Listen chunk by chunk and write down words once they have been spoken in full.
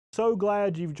So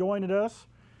glad you've joined us.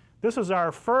 This is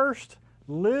our first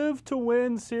Live to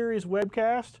Win series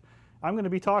webcast. I'm going to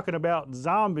be talking about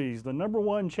zombies, the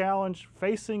 #1 challenge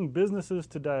facing businesses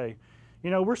today. You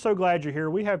know, we're so glad you're here.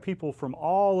 We have people from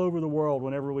all over the world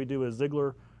whenever we do a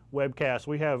Ziglar webcast.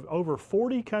 We have over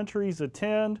 40 countries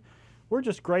attend. We're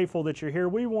just grateful that you're here.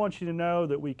 We want you to know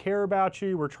that we care about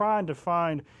you. We're trying to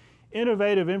find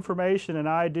innovative information and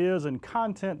ideas and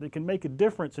content that can make a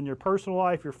difference in your personal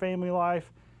life, your family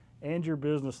life, and your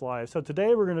business life. So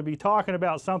today we're going to be talking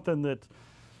about something that,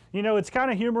 you know, it's kind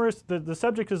of humorous. The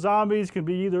subject of zombies can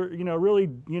be either,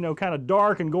 really, kind of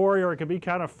dark and gory, or it can be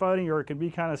kind of funny, or it can be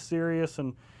kind of serious.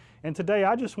 And today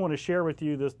I just want to share with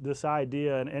you this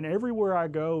idea. And everywhere I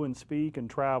go and speak and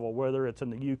travel, whether it's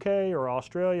in the UK or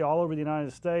Australia, all over the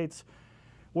United States,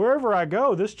 wherever I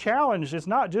go, this challenge is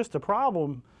not just a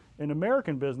problem in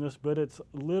American business, but it's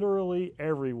literally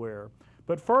everywhere.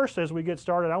 But first, as we get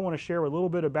started, I want to share a little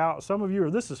bit about some of you.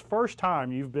 This is first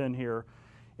time you've been here,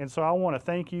 and so I want to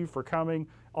thank you for coming.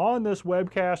 On this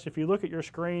webcast, if you look at your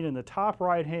screen in the top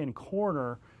right-hand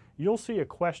corner, you'll see a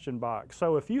question box.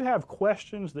 So if you have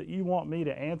questions that you want me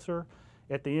to answer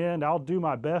at the end, I'll do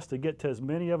my best to get to as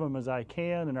many of them as I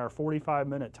can in our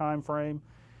 45-minute time frame.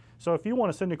 So if you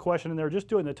want to send a question in there, just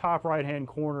do it in the top right-hand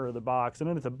corner of the box. And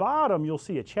then at the bottom, you'll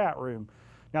see a chat room.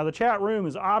 Now, the chat room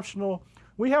is optional.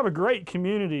 We have a great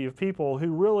community of people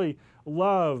who really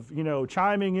love,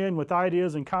 chiming in with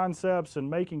ideas and concepts and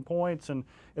making points. And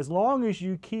as long as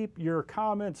you keep your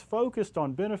comments focused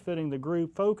on benefiting the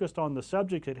group, focused on the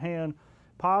subject at hand,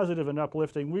 positive and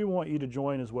uplifting, we want you to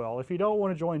join as well. If you don't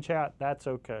want to join chat, that's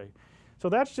okay. So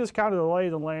that's just kind of the lay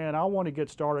of the land. I want to get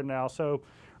started now. So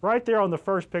right there on the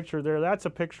first picture there, that's a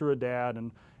picture of Dad.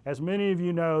 And as many of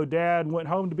you know, Dad went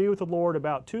home to be with the Lord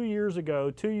about 2 years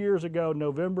ago. 2 years ago,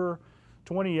 November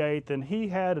 28th, and he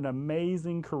had an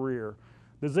amazing career.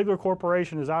 The Ziglar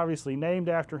Corporation is obviously named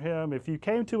after him. If you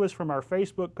came to us from our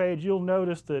Facebook page, you'll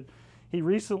notice that he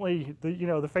recently, the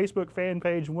Facebook fan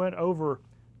page went over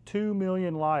 2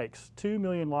 million likes. 2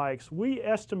 million likes. We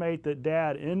estimate that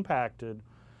Dad impacted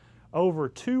over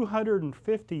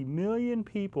 250 million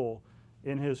people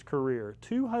in his career.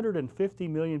 250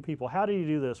 million people. How did he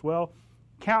do this? Well,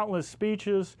 countless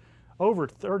speeches, over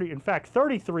 30, in fact,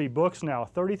 33 books now,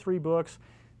 33 books,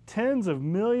 tens of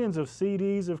millions of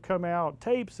CDs have come out,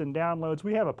 tapes and downloads.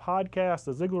 We have a podcast,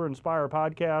 the Ziglar Inspire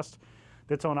podcast,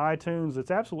 that's on iTunes. It's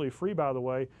absolutely free, by the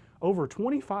way. Over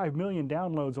 25 million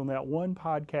downloads on that one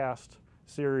podcast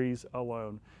series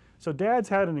alone. So Dad's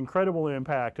had an incredible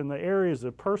impact in the areas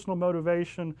of personal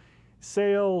motivation,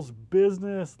 sales,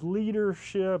 business,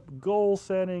 leadership, goal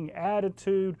setting,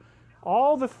 attitude,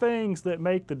 all the things that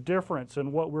make the difference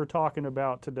in what we're talking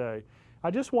about today.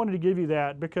 I just wanted to give you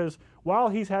that because while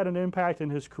he's had an impact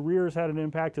and his career has had an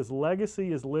impact, his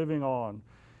legacy is living on.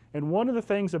 And one of the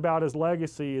things about his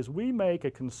legacy is we make a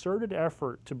concerted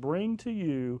effort to bring to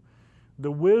you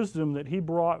the wisdom that he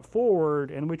brought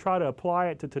forward, and we try to apply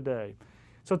it to today.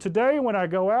 So today when I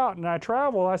go out and I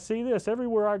travel, I see this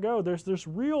everywhere I go. There's this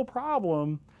real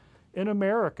problem in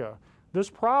America. This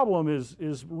problem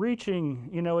is reaching,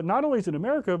 not only is it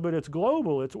America, but it's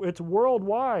global, it's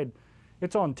worldwide.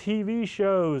 It's on TV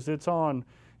shows, it's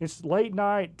late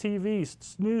night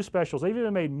TV, news specials. They've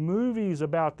even made movies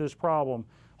about this problem,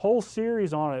 whole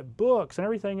series on it, books and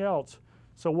everything else.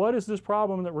 So what is this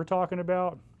problem that we're talking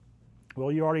about?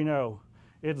 Well, you already know,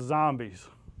 it's zombies.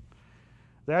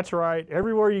 That's right,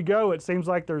 everywhere you go it seems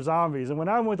like there's zombies. And when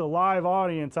I'm with a live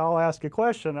audience, I'll ask a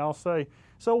question, I'll say,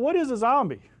 so what is a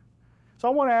zombie? So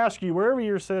I want to ask you, wherever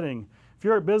you're sitting, if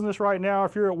you're at business right now,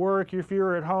 if you're at work, if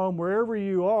you're at home, wherever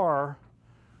you are,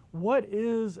 what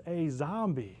is a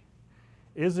zombie?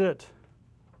 Is it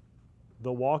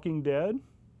The Walking Dead?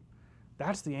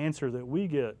 That's the answer that we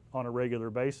get on a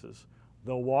regular basis,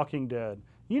 The Walking Dead.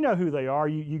 You know who they are.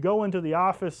 You go into the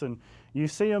office and you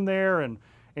see them there, and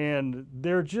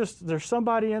there's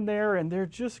somebody in there, and they're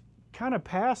just kind of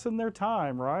passing their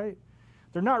time, right?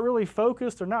 They're not really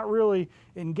focused, they're not really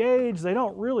engaged, they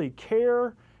don't really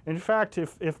care. In fact,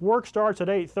 if work starts at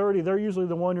 8:30, they're usually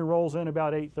the one who rolls in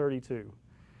about 8:32.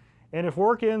 And if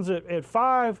work ends at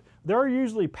 5, they're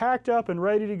usually packed up and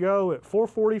ready to go at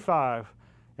 4:45.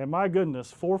 And my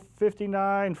goodness,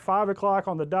 4:59, 5 o'clock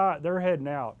on the dot, they're heading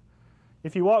out.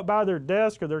 If you walk by their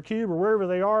desk or their cube or wherever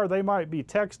they are, they might be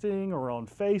texting or on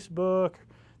Facebook.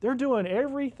 They're doing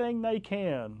everything they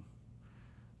can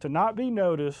to not be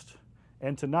noticed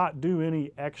and to not do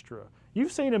any extra.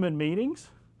 You've seen them in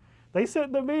meetings. They sit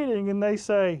in the meeting and they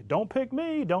say, don't pick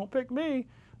me, don't pick me.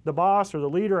 The boss or the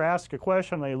leader asks a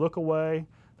question, they look away,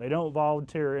 they don't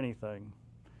volunteer anything.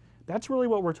 That's really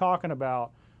what we're talking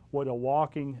about what a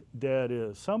walking dead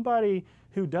is. Somebody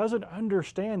who doesn't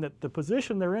understand that the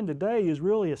position they're in today is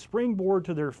really a springboard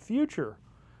to their future,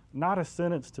 not a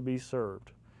sentence to be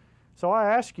served. So I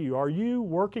ask you, are you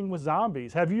working with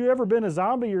zombies? Have you ever been a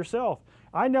zombie yourself?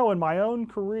 I know in my own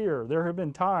career, there have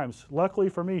been times, luckily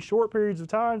for me, short periods of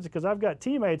times, because I've got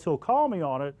teammates who'll call me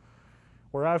on it,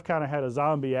 where I've kind of had a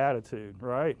zombie attitude,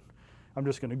 right? I'm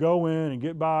just gonna go in and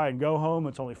get by and go home.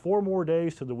 It's only 4 more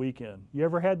days to the weekend. You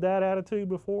ever had that attitude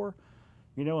before?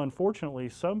 You know, unfortunately,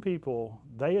 some people,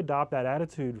 they adopt that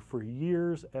attitude for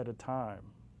years at a time.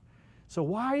 So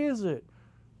why is it?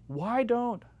 Why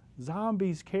don't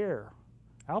zombies care?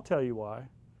 I'll tell you why.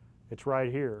 It's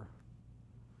right here.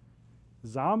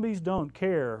 Zombies don't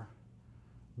care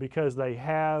because they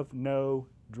have no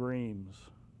dreams.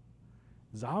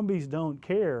 Zombies don't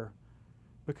care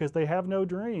because they have no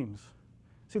dreams.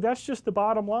 See, that's just the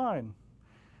bottom line.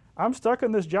 I'm stuck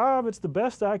in this job. It's the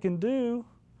best I can do.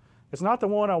 It's not the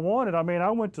one I wanted. I mean,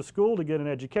 I went to school to get an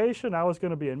education. I was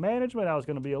going to be in management. I was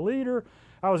going to be a leader.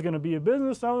 I was going to be a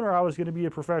business owner. I was going to be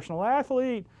a professional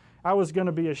athlete. I was going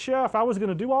to be a chef. I was going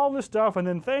to do all this stuff, and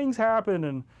then things happened,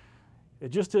 and it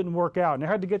just didn't work out. And I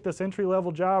had to get this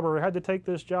entry-level job, or I had to take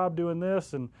this job doing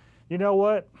this, and you know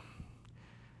what?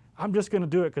 I'm just going to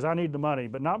do it because I need the money,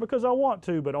 but not because I want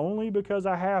to, but only because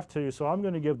I have to, so I'm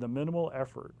going to give the minimal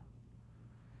effort.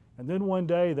 And then one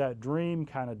day that dream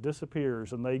kind of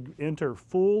disappears and they enter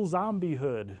full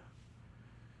zombiehood.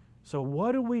 So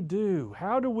what do we do?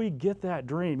 How do we get that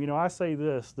dream? You know, I say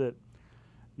this, that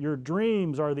your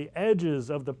dreams are the edges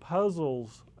of the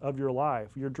puzzles of your life.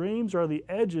 Your dreams are the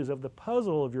edges of the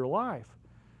puzzle of your life.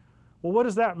 Well, what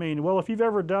does that mean? Well, if you've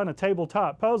ever done a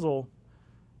tabletop puzzle,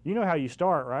 you know how you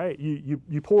start, right?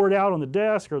 You pour it out on the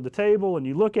desk or the table and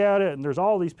you look at it and there's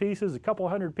all these pieces, a couple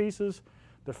hundred pieces.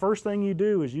 The first thing you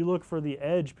do is you look for the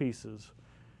edge pieces,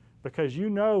 because you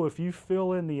know if you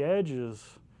fill in the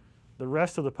edges, the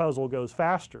rest of the puzzle goes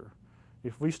faster.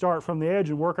 If we start from the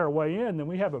edge and work our way in, then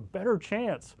we have a better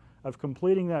chance of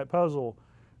completing that puzzle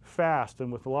fast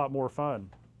and with a lot more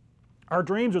fun. Our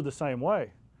dreams are the same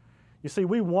way. You see,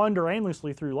 we wander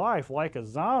aimlessly through life like a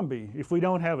zombie if we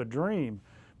don't have a dream.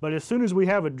 But as soon as we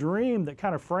have a dream that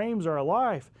kind of frames our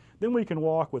life, then we can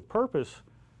walk with purpose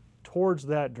towards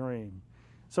that dream.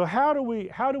 So how do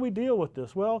we deal with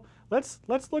this? Well, let's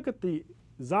look at the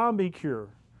zombie cure.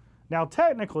 Now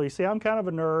technically, see, I'm kind of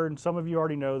a nerd, and some of you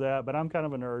already know that, but I'm kind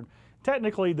of a nerd.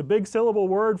 Technically, the big syllable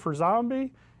word for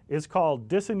zombie is called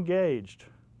disengaged.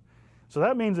 So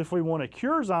that means if we want to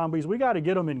cure zombies, we got to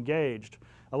get them engaged.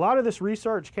 A lot of this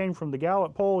research came from the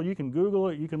Gallup poll. You can Google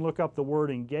it, you can look up the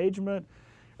word engagement.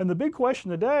 And the big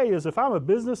question today is, if I'm a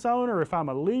business owner, if I'm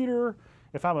a leader,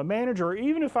 if I'm a manager, or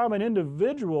even if I'm an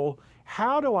individual,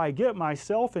 how do I get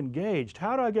myself engaged?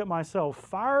 How do I get myself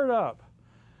fired up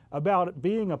about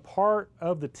being a part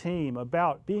of the team,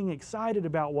 about being excited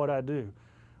about what I do?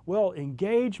 Well,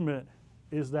 engagement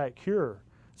is that cure.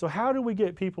 So how do we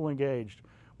get people engaged?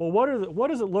 Well, what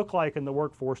does it look like in the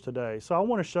workforce today? So I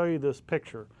want to show you this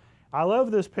picture. I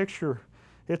love this picture.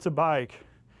 It's a bike,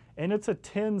 and it's a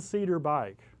 10-seater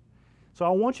bike. So I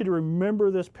want you to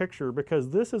remember this picture, because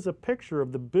this is a picture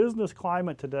of the business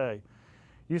climate today.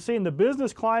 You see, in the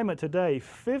business climate today,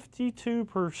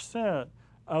 52%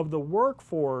 of the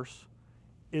workforce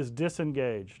is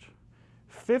disengaged.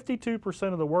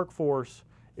 52% of the workforce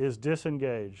is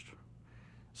disengaged.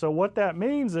 So what that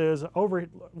means is,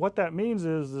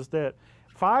 is that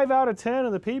 5 out of 10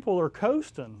 of the people are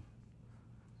coasting.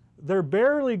 They're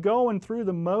barely going through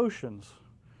the motions.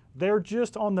 They're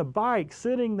just on the bike,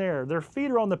 sitting there. Their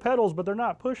feet are on the pedals, but they're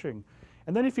not pushing.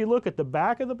 And then if you look at the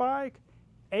back of the bike,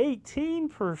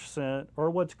 18% are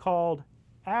what's called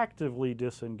actively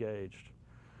disengaged.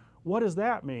 What does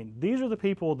that mean? These are the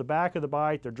people at the back of the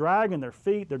bike. They're dragging their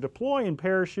feet. They're deploying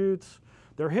parachutes.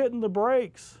 They're hitting the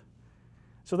brakes.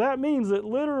 So that means that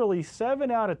literally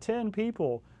 7 out of 10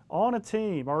 people on a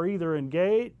team are either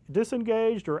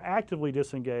disengaged or actively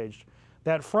disengaged.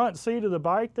 That front seat of the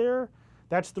bike there,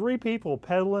 that's 3 people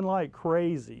pedaling like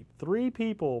crazy. 3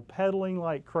 people pedaling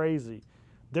like crazy.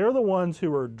 They're the ones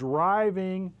who are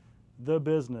driving the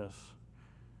business.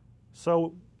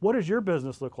 So what does your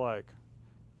business look like?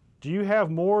 Do you have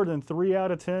more than 3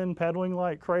 out of 10 pedaling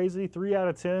like crazy, 3 out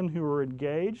of 10 who are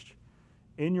engaged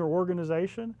in your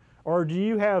organization? Or do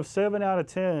you have 7 out of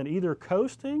 10 either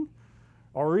coasting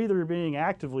or either being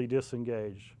actively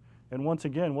disengaged? And once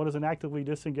again, what is an actively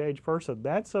disengaged person?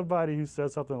 That's somebody who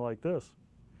says something like this.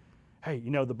 Hey,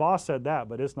 you know, the boss said that,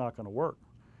 but it's not going to work.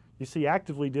 You see,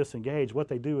 actively disengaged, what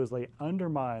they do is they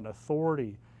undermine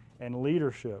authority and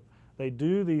leadership. They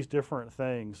do these different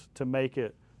things to make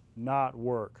it not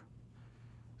work.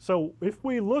 So if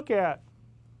we look at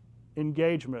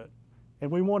engagement and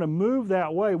we want to move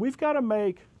that way, we've got to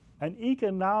make an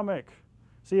economic,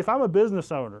 see, if I'm a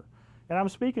business owner, and I'm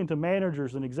speaking to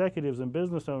managers and executives and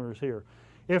business owners here,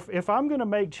 if I'm going to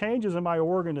make changes in my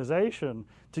organization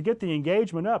to get the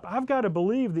engagement up, I've got to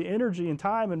believe the energy and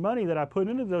time and money that I put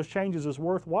into those changes is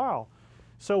worthwhile.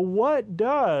 So what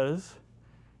does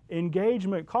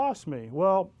engagement cost me?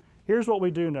 Well, here's what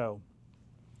we do know.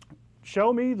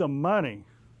 Show me the money.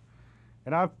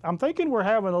 And I'm thinking we're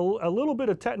having a little bit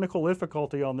of technical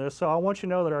difficulty on this, so I want you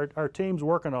to know that our team's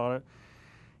working on it.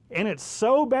 And it's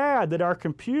so bad that our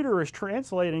computer is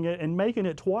translating it and making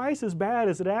it twice as bad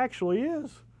as it actually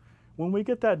is. When we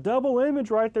get that double image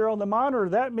right there on the monitor,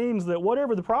 that means that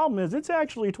whatever the problem is, it's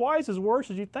actually twice as worse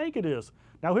as you think it is.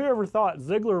 Now, whoever thought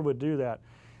Ziglar would do that?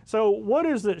 So what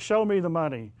is it, show me the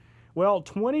money? Well,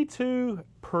 22%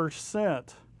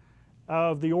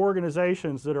 of the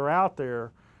organizations that are out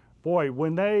there, boy,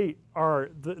 when they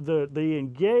are, the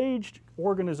engaged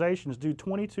organizations do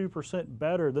 22%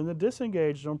 better than the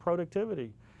disengaged on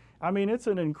productivity. I mean, it's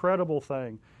an incredible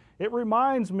thing. It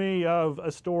reminds me of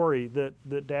a story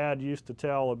that Dad used to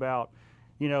tell about,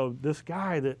 you know, this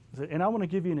guy that, and I want to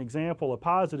give you an example, a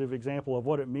positive example of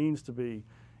what it means to be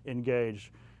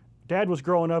engaged. Dad was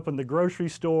growing up in the grocery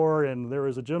store, and there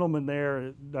was a gentleman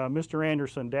there, Mr.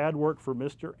 Anderson. Dad worked for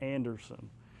Mr.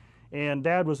 Anderson. And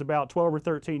Dad was about 12 or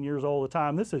 13 years old at the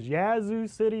time. This is Yazoo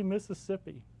City,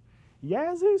 Mississippi.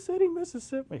 Yazoo City,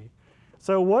 Mississippi.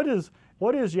 So what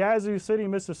is Yazoo City,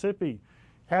 Mississippi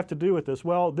have to do with this?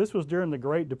 Well, this was during the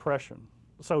Great Depression.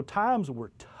 So times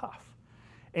were tough,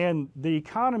 and the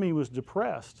economy was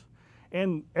depressed,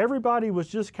 and everybody was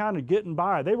just kind of getting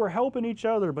by. They were helping each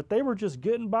other, but they were just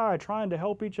getting by, trying to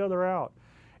help each other out.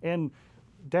 And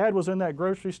Dad was in that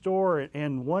grocery store,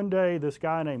 and one day this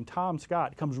guy named Tom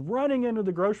Scott comes running into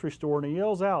the grocery store, and he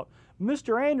yells out,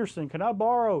 "Mr. Anderson, can I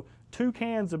borrow 2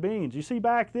 cans of beans?" You see,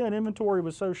 back then inventory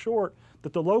was so short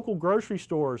that the local grocery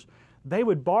stores, they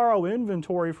would borrow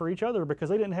inventory for each other because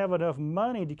they didn't have enough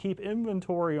money to keep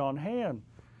inventory on hand.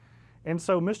 And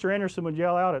so Mr. Anderson would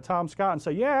yell out at Tom Scott and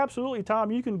say, "Yeah, absolutely,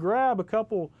 Tom, you can grab a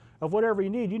couple of whatever you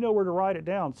need. You know where to write it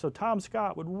down." So Tom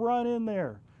Scott would run in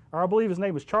there, or I believe his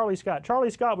name was Charlie Scott.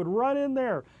 Charlie Scott would run in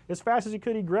there as fast as he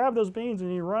could. He'd grab those beans and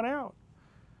he'd run out.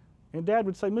 And Dad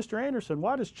would say, "Mr. Anderson,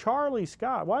 why does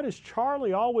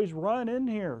Charlie always run in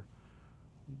here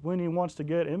when he wants to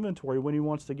get inventory, when he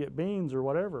wants to get beans or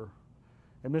whatever?"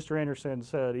 And Mr. Anderson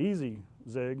said, "Easy,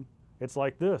 Zig. It's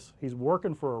like this. He's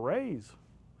working for a raise,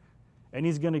 and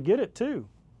he's going to get it too."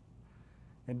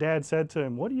 And Dad said to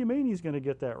him, "What do you mean he's going to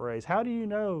get that raise? How do you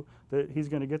know that he's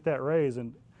going to get that raise?"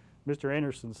 And Mr.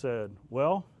 Anderson said,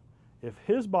 "Well, if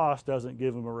his boss doesn't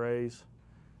give him a raise,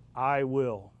 I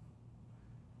will."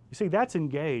 You see, that's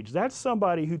engaged. That's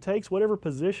somebody who takes whatever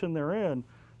position they're in,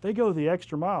 they go the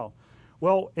extra mile.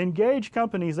 Well, engaged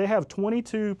companies, they have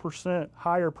 22%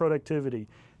 higher productivity.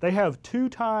 They have 2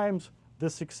 times the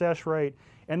success rate,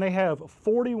 and they have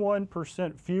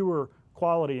 41% fewer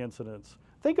quality incidents.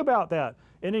 Think about that.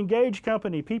 An engaged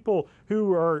company, people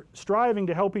who are striving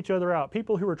to help each other out,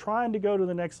 people who are trying to go to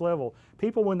the next level,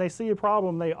 people when they see a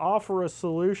problem, they offer a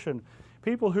solution,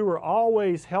 people who are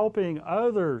always helping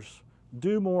others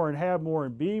do more and have more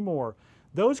and be more.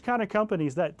 Those kind of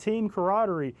companies, that team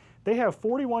camaraderie, they have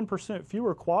 41%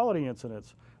 fewer quality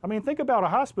incidents. I mean, think about a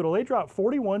hospital. They drop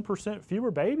 41%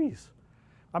 fewer babies.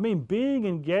 I mean, being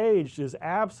engaged is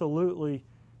absolutely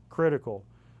critical.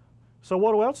 So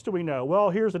what else do we know? Well,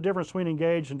 here's the difference between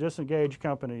engaged and disengaged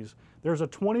companies. There's a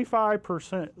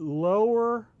 25%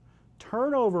 lower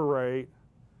turnover rate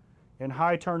in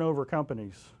high turnover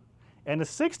companies, and a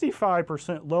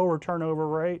 65% lower turnover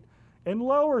rate in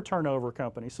lower turnover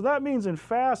companies. So that means in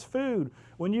fast food,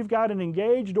 when you've got an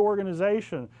engaged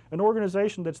organization, an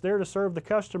organization that's there to serve the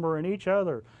customer and each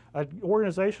other, an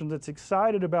organization that's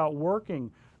excited about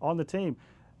working on the team,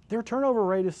 their turnover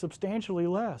rate is substantially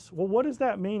less. Well, what does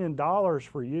that mean in dollars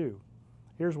for you?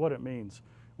 Here's what it means.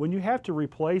 When you have to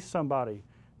replace somebody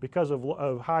because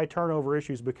of high turnover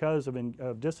issues, because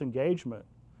of disengagement,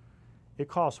 it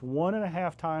costs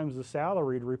 1.5 times the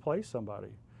salary to replace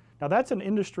somebody. Now that's an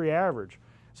industry average.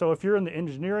 So if you're in the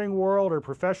engineering world or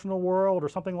professional world or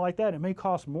something like that, it may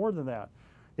cost more than that.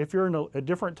 If you're in a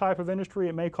different type of industry,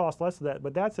 it may cost less than that,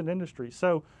 but that's an industry.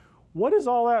 So what does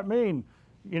all that mean?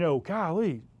 You know,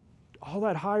 golly, all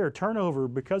that higher turnover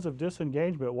because of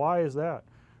disengagement, why is that?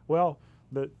 Well,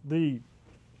 the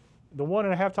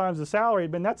 1.5 times the salary,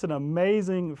 that's an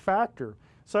amazing factor.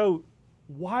 So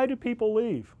why do people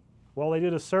leave? Well, they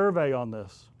did a survey on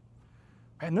this.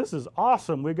 And this is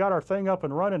awesome. We got our thing up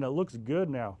and running. It looks good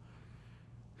now.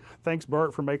 Thanks,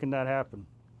 Bert, for making that happen.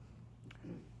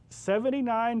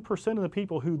 79% of the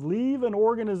people who leave an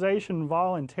organization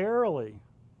voluntarily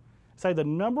say the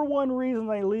number one reason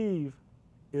they leave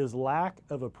is lack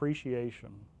of appreciation.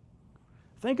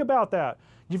 Think about that.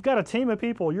 You've got a team of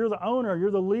people, you're the owner,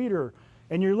 you're the leader,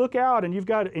 and you look out and you've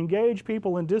got engaged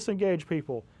people and disengaged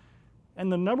people.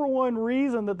 And the number one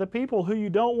reason that the people who you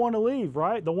don't want to leave,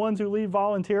 right, the ones who leave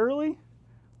voluntarily,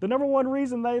 the number one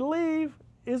reason they leave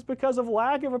is because of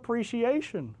lack of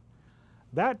appreciation.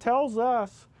 That tells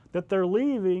us that they're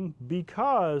leaving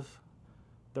because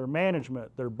their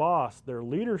management, their boss, their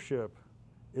leadership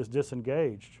is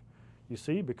disengaged. You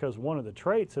see, because one of the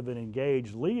traits of an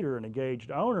engaged leader, an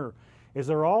engaged owner, is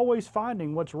they're always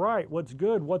finding what's right, what's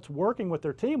good, what's working with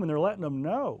their team, and they're letting them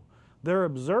know. They're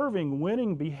observing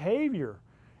winning behavior,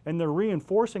 and they're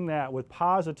reinforcing that with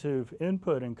positive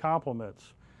input and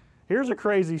compliments. Here's a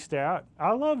crazy stat.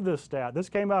 I love this stat. This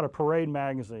came out of Parade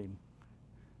magazine.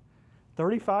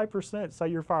 35% say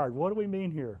you're fired. What do we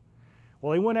mean here?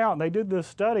 Well, they went out and they did this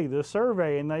study, this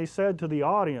survey, and they said to the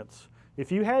audience,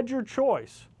 if you had your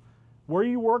choice, where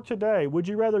you work today, would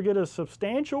you rather get a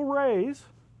substantial raise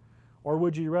or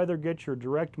would you rather get your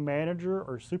direct manager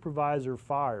or supervisor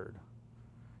fired?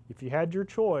 If you had your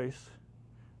choice,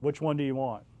 which one do you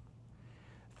want?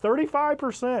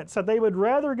 35% said they would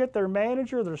rather get their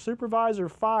manager or their supervisor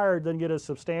fired than get a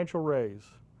substantial raise.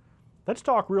 Let's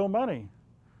talk real money.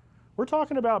 We're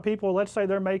talking about people, let's say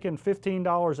they're making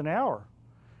 $15 an hour.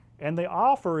 And the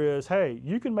offer is, hey,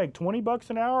 you can make 20 bucks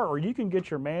an hour or you can get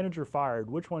your manager fired.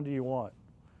 Which one do you want?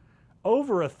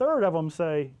 Over a third of them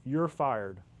say, you're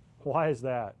fired. Why is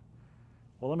that?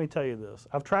 Well, let me tell you this.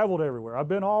 I've traveled everywhere. I've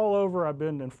been all over. I've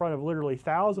been in front of literally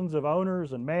thousands of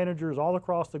owners and managers all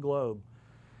across the globe.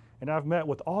 And I've met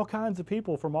with all kinds of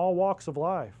people from all walks of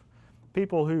life.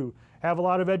 People who have a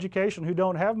lot of education, who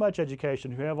don't have much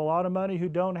education, who have a lot of money, who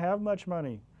don't have much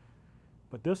money.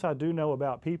 But this I do know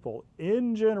about people.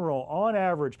 In general, on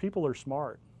average, people are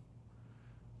smart.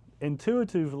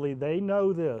 Intuitively, they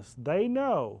know this. They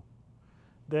know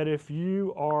that if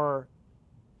you are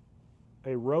a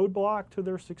roadblock to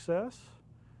their success,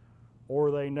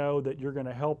 or they know that you're going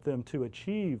to help them to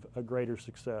achieve a greater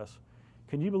success.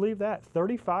 Can you believe that?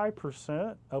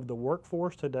 35% of the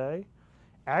workforce today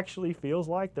actually feels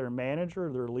like their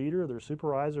manager, their leader, their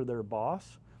supervisor, their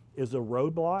boss is a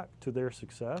roadblock to their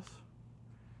success.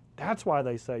 That's why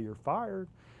they say you're fired.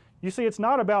 You see, it's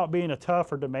not about being a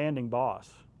tough or demanding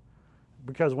boss.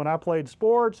 Because when I played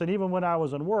sports and even when I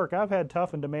was in work, I've had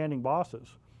tough and demanding bosses.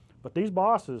 But these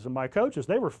bosses and my coaches,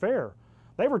 they were fair.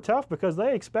 They were tough because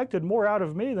they expected more out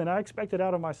of me than I expected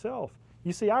out of myself.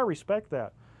 You see, I respect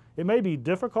that. It may be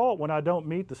difficult when I don't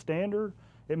meet the standard.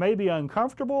 It may be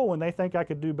uncomfortable when they think I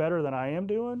could do better than I am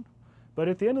doing. But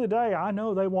at the end of the day, I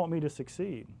know they want me to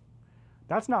succeed.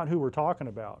 That's not who we're talking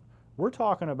about. We're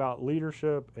talking about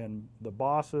leadership and the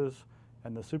bosses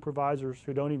and the supervisors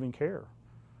who don't even care,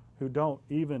 who don't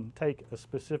even take a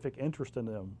specific interest in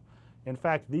them. In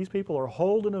fact, these people are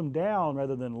holding them down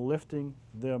rather than lifting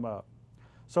them up.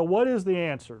 So what is the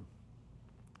answer?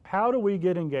 How do we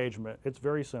get engagement? It's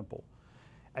very simple.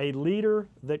 A leader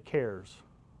that cares.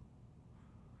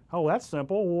 Oh, that's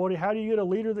simple. Well, how do you get a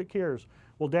leader that cares?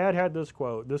 Well, Dad had this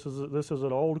quote. This is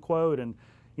an old quote, and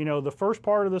you know, the first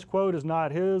part of this quote is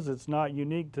not his. It's not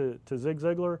unique to Zig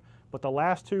Ziglar, but the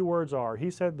last two words are.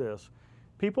 He said this: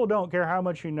 people don't care how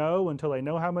much you know until they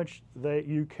know how much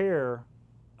you care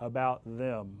about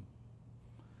them.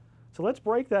 So let's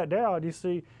break that down. You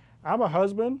see, I'm a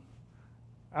husband,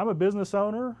 I'm a business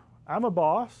owner, I'm a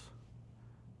boss.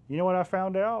 You know what I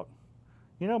found out?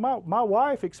 You know, my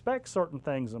wife expects certain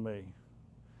things of me.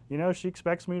 You know, she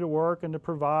expects me to work and to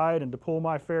provide and to pull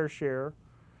my fair share.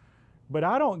 But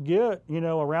I don't get, you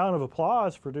know, a round of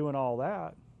applause for doing all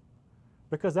that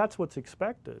because that's what's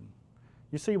expected.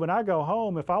 You see, when I go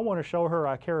home, if I want to show her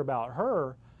I care about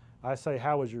her, I say,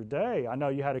 how was your day? I know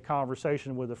you had a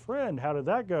conversation with a friend. How did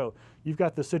that go? You've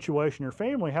got the situation in your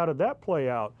family. How did that play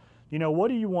out? You know, what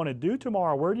do you want to do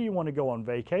tomorrow? Where do you want to go on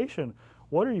vacation?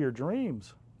 What are your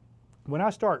dreams? When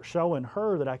I start showing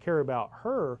her that I care about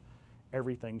her,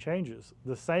 everything changes.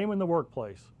 The same in the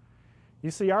workplace.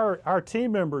 You see, our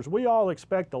team members, we all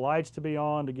expect the lights to be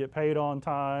on, to get paid on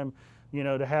time, you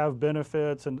know, to have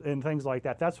benefits and things like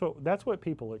that. That's what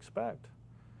people expect.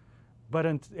 But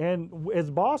and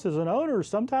as bosses and owners,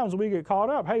 sometimes we get caught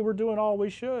up, hey, we're doing all we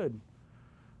should.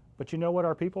 But you know what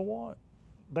our people want?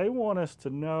 They want us to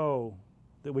know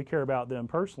that we care about them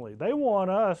personally. They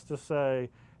want us to say,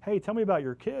 hey, tell me about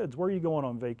your kids. Where are you going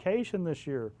on vacation this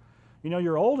year? You know,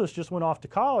 your oldest just went off to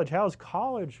college. How's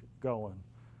college going?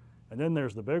 And then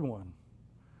there's the big one.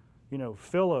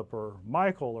 Philip or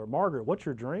Michael or Margaret, what's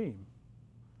your dream?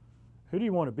 Who do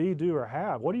you want to be, do, or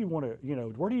have? What do you want to,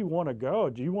 where do you want to go?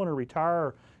 Do you want to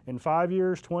retire in 5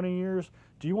 years, 20 years?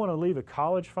 Do you want to leave a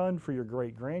college fund for your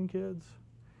great grandkids?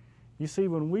 You see,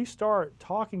 when we start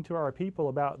talking to our people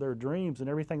about their dreams and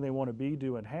everything they want to be,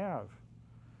 do, and have,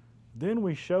 then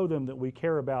we show them that we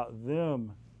care about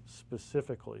them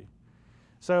specifically.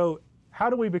 So how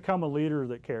do we become a leader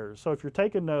that cares? So if you're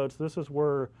taking notes, this is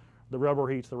where the rubber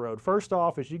heats the road. First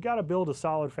off is you got to build a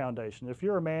solid foundation. If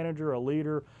you're a manager, a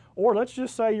leader, or let's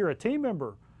just say you're a team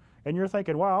member and you're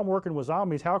thinking, wow, I'm working with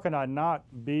zombies, how can I not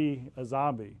be a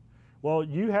zombie? Well,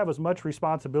 you have as much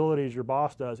responsibility as your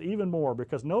boss does, even more,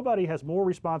 because nobody has more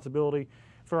responsibility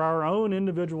for our own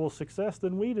individual success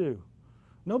than we do.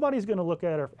 Nobody's going to look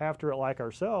after it like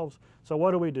ourselves. So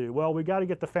what do? Well, we got to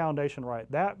get the foundation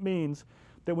right. That means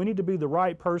that we need to be the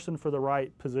right person for the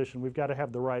right position. We've got to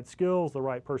have the right skills, the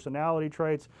right personality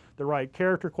traits, the right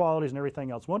character qualities, and everything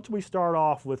else. Once we start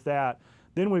off with that,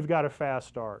 then we've got a fast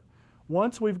start.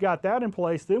 Once we've got that in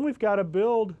place, then we've got to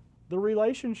build the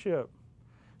relationship.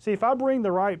 See, if I bring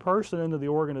the right person into the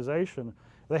organization,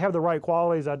 they have the right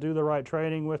qualities, I do the right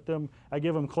training with them, I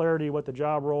give them clarity what the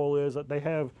job role is, that they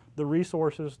have the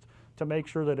resources to make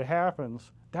sure that it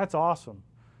happens, that's awesome.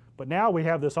 But now we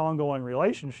have this ongoing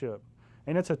relationship,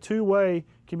 and it's a two-way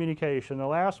communication. The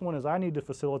last one is I need to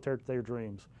facilitate their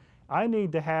dreams. I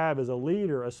need to have, as a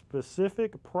leader, a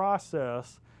specific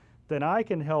process that I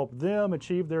can help them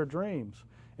achieve their dreams.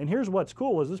 And here's what's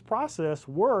cool, is this process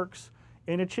works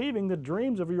in achieving the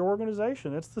dreams of your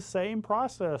organization. It's the same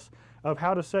process of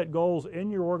how to set goals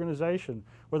in your organization,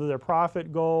 whether they're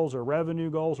profit goals or revenue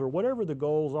goals or whatever the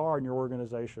goals are in your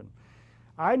organization.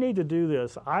 I need to do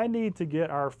this. I need to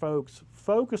get our folks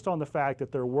focused on the fact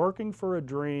that they're working for a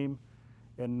dream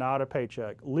and not a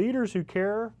paycheck. Leaders who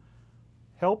care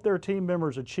help their team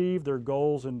members achieve their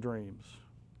goals and dreams.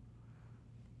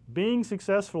 Being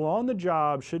successful on the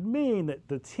job should mean that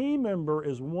the team member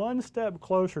is one step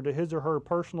closer to his or her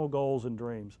personal goals and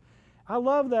dreams. I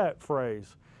love that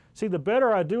phrase. See, the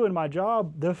better I do in my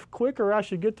job, the quicker I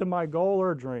should get to my goal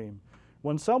or dream.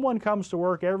 When someone comes to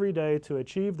work every day to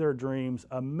achieve their dreams,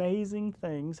 amazing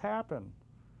things happen.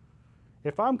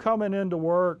 If I'm coming into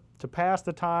work to pass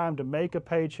the time, to make a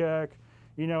paycheck,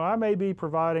 I may be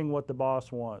providing what the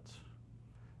boss wants,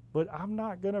 but I'm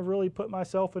not going to really put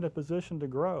myself in a position to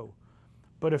grow.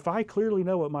 But if I clearly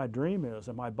know what my dream is,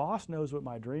 and my boss knows what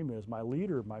my dream is, my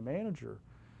leader, my manager,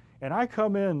 and I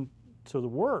come in to the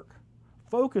work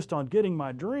focused on getting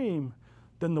my dream,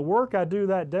 then the work I do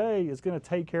that day is going to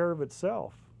take care of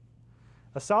itself.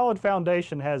 A solid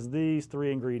foundation has these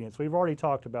three ingredients. We've already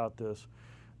talked about this.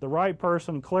 The right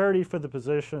person, clarity for the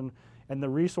position, and the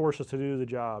resources to do the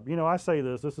job. I say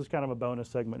this is kind of a bonus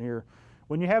segment here.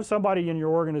 When you have somebody in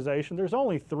your organization, there's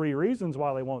only 3 reasons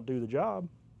why they won't do the job,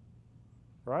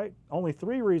 right? Only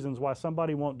 3 reasons why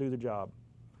somebody won't do the job.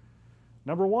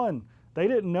 Number 1, they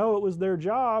didn't know it was their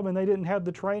job and they didn't have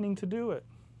the training to do it.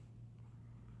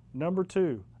 Number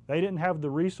 2, they didn't have the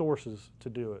resources to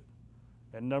do it.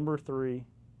 And number 3,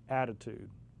 attitude.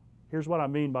 Here's what I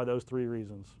mean by those 3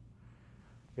 reasons.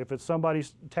 If it's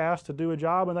somebody's task to do a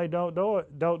job and they don't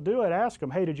do it, ask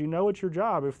them, hey, did you know it's your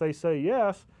job? If they say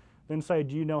yes, then say,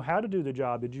 do you know how to do the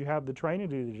job? Did you have the training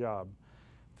to do the job?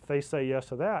 If they say yes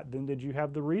to that, then did you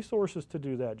have the resources to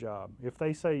do that job? If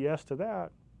they say yes to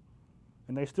that,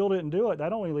 and they still didn't do it,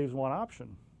 that only leaves one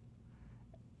option: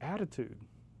 attitude.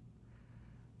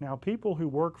 Now, people who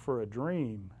work for a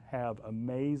dream have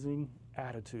amazing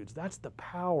attitudes. That's the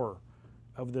power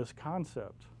of this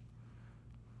concept.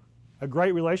 A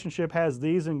great relationship has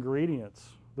these ingredients.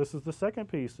 This is the second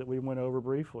piece that we went over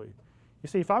briefly. You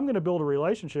see, if I'm going to build a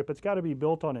relationship, it's got to be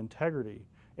built on integrity.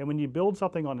 And when you build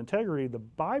something on integrity, the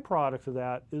byproduct of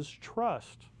that is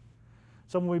trust.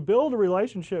 So when we build a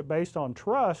relationship based on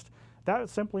trust, that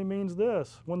simply means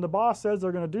this: when the boss says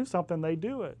they're going to do something, they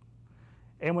do it.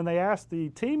 And when they ask the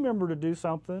team member to do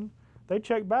something, they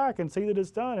check back and see that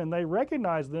it's done, and they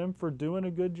recognize them for doing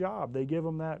a good job. They give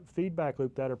them that feedback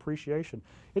loop, that appreciation.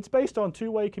 It's based on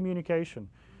two-way communication.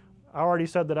 I already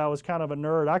said that I was kind of a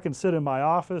nerd. I can sit in my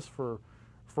office for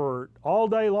all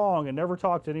day long and never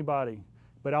talk to anybody,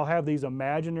 but I'll have these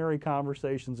imaginary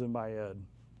conversations in my head.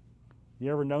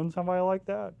 You ever known somebody like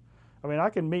that? I mean, I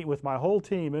can meet with my whole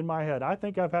team in my head. I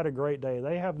think I've had a great day.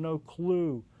 They have no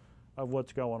clue of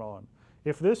what's going on.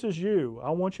 If this is you,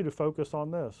 I want you to focus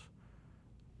on this.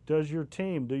 Does your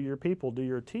team, do your people, do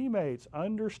your teammates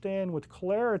understand with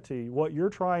clarity what you're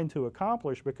trying to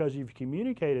accomplish because you've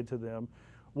communicated to them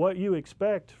what you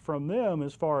expect from them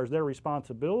as far as their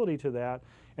responsibility to that?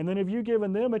 And then have you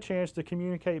given them a chance to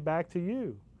communicate back to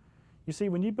you? You see,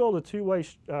 when you build a two-way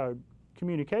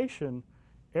communication,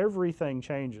 everything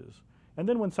changes. And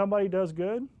then when somebody does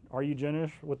good, are you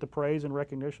generous with the praise and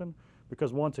recognition?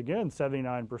 Because once again,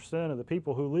 79% of the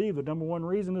people who leave, the number one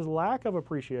reason is lack of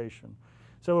appreciation.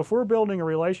 So if we're building a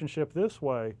relationship this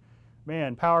way,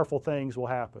 man, powerful things will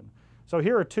happen. So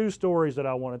here are two stories that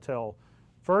I want to tell.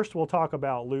 First, we'll talk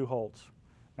about Lou Holtz.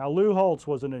 Now, Lou Holtz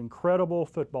was an incredible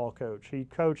football coach. He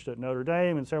coached at Notre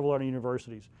Dame and several other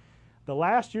universities. The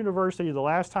last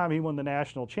time he won the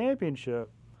national championship,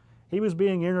 he was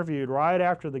being interviewed right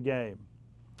after the game.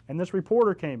 And this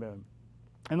reporter came in.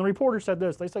 And the reporter said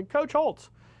this. They said, Coach Holtz,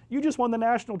 you just won the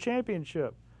national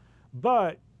championship.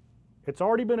 But it's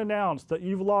already been announced that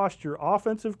you've lost your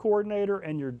offensive coordinator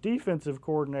and your defensive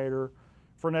coordinator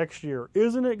for next year.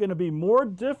 Isn't it going to be more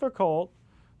difficult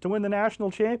to win the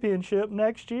national championship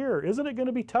next year? Isn't it going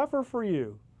to be tougher for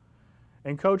you?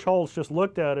 And Coach Holtz just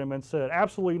looked at him and said,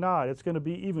 absolutely not. It's going to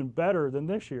be even better than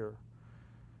this year.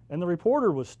 And the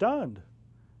reporter was stunned.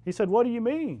 He said, what do you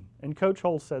mean? And Coach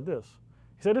Holtz said this.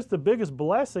 He said, it's the biggest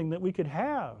blessing that we could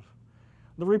have.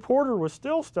 The reporter was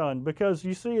still stunned because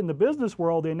you see in the business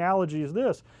world, the analogy is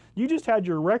this. You just had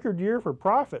your record year for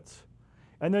profits.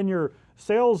 And then your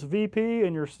sales VP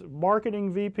and your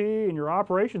marketing VP and your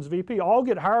operations VP all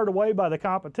get hired away by the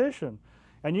competition.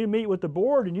 And you meet with the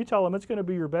board and you tell them it's going to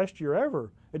be your best year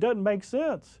ever. It doesn't make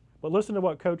sense. But listen to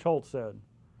what Coach Holtz said.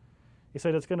 He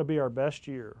said, it's going to be our best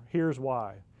year. Here's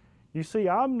why. You see,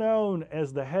 I'm known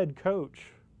as the head coach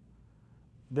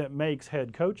that makes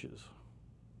head coaches.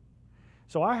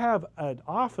 So I have an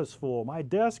office full. My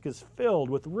desk is filled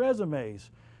with resumes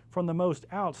from the most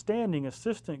outstanding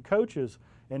assistant coaches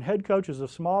and head coaches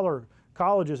of smaller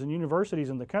colleges and universities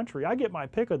in the country. I get my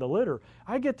pick of the litter.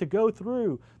 I get to go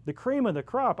through the cream of the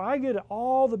crop. I get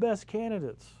all the best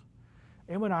candidates.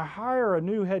 And when I hire a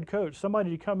new head coach,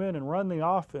 somebody to come in and run the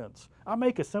offense, I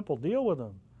make a simple deal with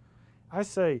them. I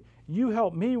say, you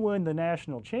help me win the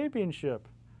national championship,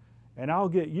 and I'll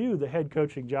get you the head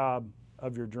coaching job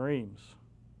of your dreams.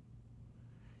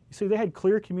 You see, they had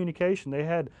clear communication. They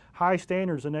had high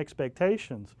standards and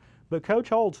expectations. But Coach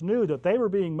Holtz knew that they were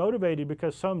being motivated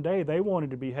because someday they wanted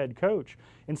to be head coach.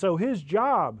 And so his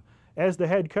job as the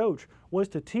head coach was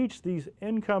to teach these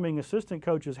incoming assistant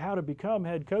coaches how to become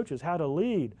head coaches, how to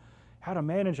lead, how to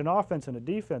manage an offense and a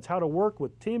defense, how to work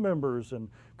with team members and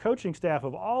coaching staff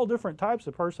of all different types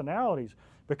of personalities.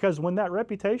 Because when that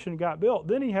reputation got built,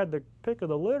 then he had the pick of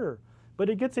the litter. But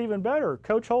it gets even better.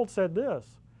 Coach Holtz said this.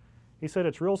 He said,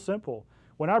 it's real simple.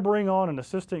 When I bring on an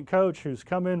assistant coach who's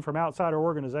come in from outside our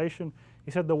organization,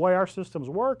 he said the way our systems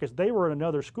work is they were at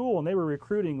another school and they were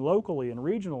recruiting locally and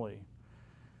regionally.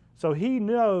 So he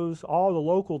knows all the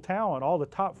local talent, all the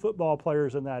top football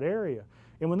players in that area.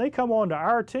 And when they come on to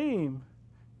our team,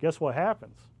 guess what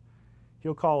happens?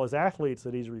 He'll call his athletes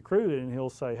that he's recruited and he'll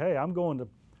say, hey, I'm going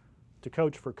to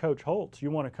coach for Coach Holtz.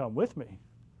 You want to come with me?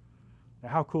 Now,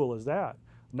 how cool is that?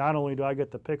 Not only do I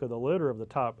get the pick of the litter of the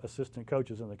top assistant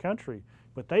coaches in the country,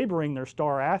 but they bring their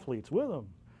star athletes with them.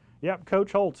 Yep,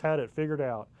 Coach Holtz had it figured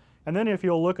out. And then if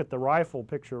you'll look at the rifle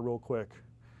picture real quick,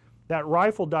 that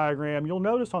rifle diagram, you'll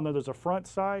notice on there there's a front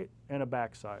sight and a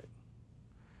back sight.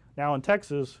 Now in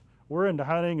Texas, we're into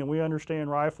hunting and we understand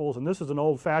rifles, and this is an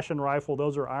old-fashioned rifle.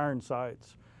 Those are iron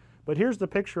sights. But here's the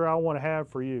picture I want to have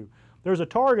for you. There's a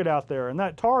target out there, and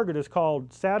that target is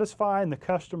called satisfying the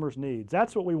customer's needs.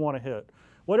 That's what we want to hit.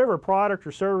 Whatever product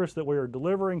or service that we are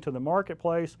delivering to the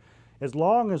marketplace, as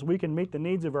long as we can meet the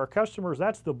needs of our customers,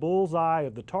 that's the bullseye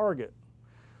of the target.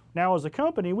 Now, as a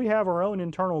company, we have our own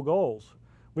internal goals.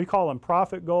 We call them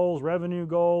profit goals, revenue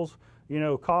goals,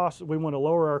 costs. We want to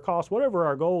lower our costs, whatever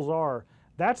our goals are.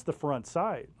 That's the front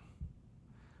sight.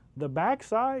 The back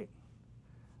sight,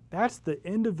 that's the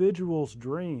individual's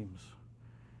dreams.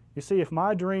 You see, if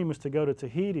my dream is to go to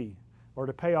Tahiti or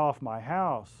to pay off my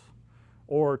house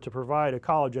or to provide a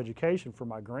college education for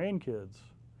my grandkids,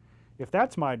 if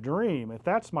that's my dream, if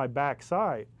that's my back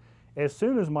sight, as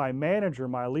soon as my manager,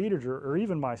 my leader, or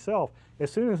even myself,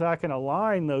 as soon as I can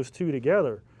align those two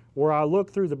together, where I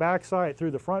look through the back sight,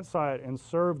 through the front sight, and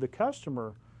serve the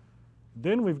customer,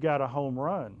 then we've got a home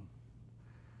run.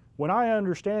 When I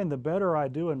understand the better I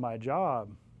do in my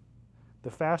job,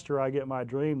 the faster I get my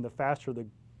dream, the faster the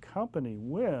company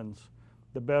wins,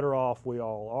 the better off we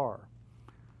all are.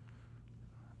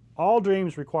 All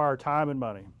dreams require time and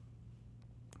money.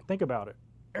 Think about it.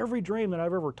 Every dream that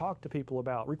I've ever talked to people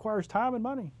about requires time and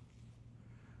money.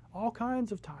 All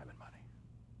kinds of time and money.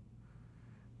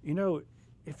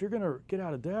 If you're going to get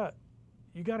out of debt,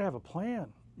 you got to have a plan.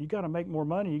 You got to make more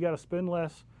money. You got to spend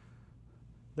less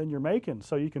than you're making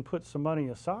so you can put some money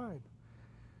aside.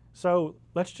 So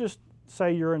let's just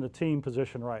say you're in a team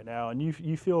position right now and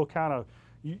you feel kind of,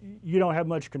 you don't have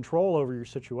much control over your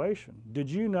situation. Did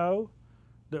you know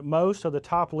that most of the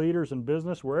top leaders in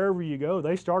business, wherever you go,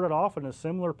 they started off in a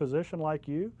similar position like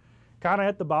you, kind of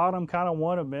at the bottom, kind of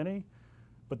one of many,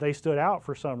 but they stood out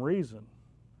for some reason.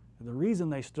 And the reason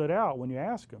they stood out, when you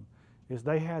ask them, is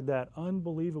they had that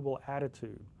unbelievable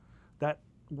attitude, that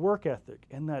work ethic,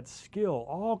 and that skill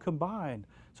all combined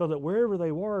so that wherever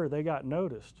they were, they got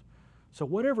noticed. So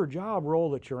whatever job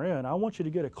role that you're in, I want you to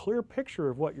get a clear picture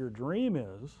of what your dream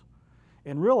is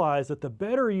and realize that the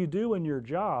better you do in your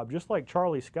job, just like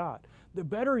Charlie Scott, the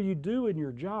better you do in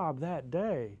your job that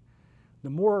day, the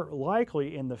more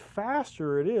likely and the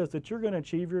faster it is that you're going to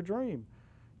achieve your dream.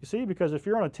 You see, because if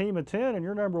you're on a team of 10 and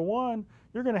you're number one,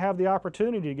 you're going to have the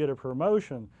opportunity to get a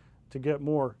promotion, to get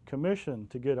more commission,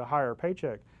 to get a higher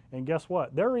paycheck. And guess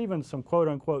what? There are even some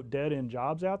quote-unquote dead-end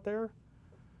jobs out there.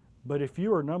 But if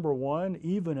you are number one,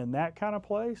 even in that kind of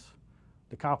place,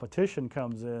 the competition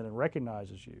comes in and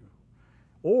recognizes you.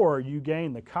 Or you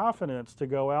gain the confidence to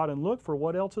go out and look for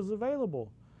what else is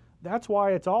available. That's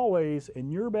why it's always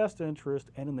in your best interest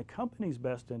and in the company's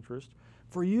best interest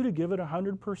for you to give it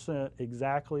 100%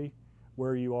 exactly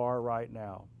where you are right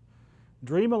now.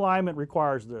 Dream alignment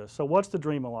requires this. So what's the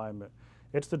dream alignment?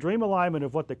 It's the dream alignment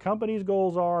of what the company's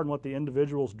goals are and what the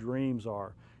individual's dreams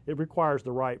are. It requires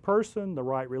the right person, the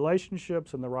right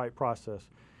relationships, and the right process.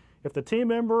 If the team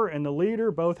member and the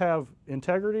leader both have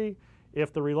integrity,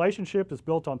 if the relationship is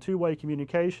built on two-way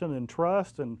communication and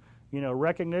trust and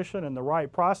recognition and the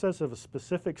right process of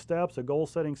specific steps, a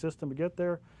goal-setting system to get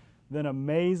there, then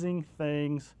amazing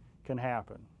things can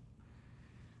happen.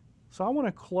 So I want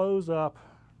to close up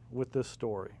with this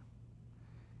story.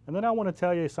 And then I want to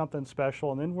tell you something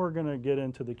special, and then we're going to get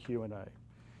into the Q&A.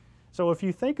 So if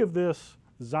you think of this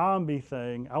zombie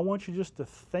thing, I want you just to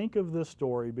think of this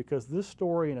story, because this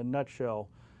story in a nutshell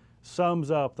sums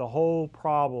up the whole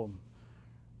problem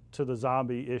to the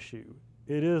zombie issue.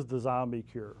 It is the zombie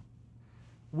cure.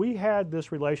 We had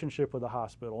this relationship with a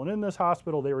hospital, and in this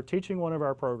hospital they were teaching one of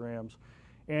our programs,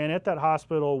 and at that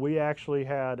hospital we actually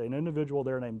had an individual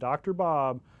there named Dr.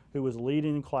 Bob who was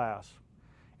leading the class.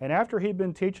 And after he'd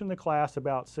been teaching the class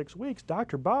about 6 weeks,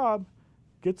 Dr. Bob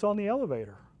gets on the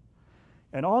elevator.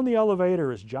 And on the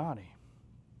elevator is Johnny.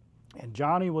 And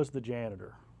Johnny was the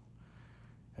janitor.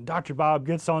 And Dr. Bob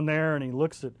gets on there and he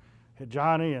looks at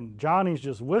Johnny, and Johnny's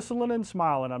just whistling and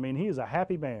smiling. I mean, he is a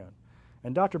happy man.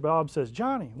 And Dr. Bob says,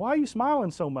 "Johnny, why are you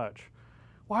smiling so much?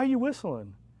 Why are you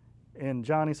whistling?" And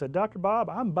Johnny said, "Dr. Bob,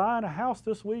 I'm buying a house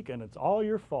this week and it's all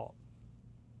your fault."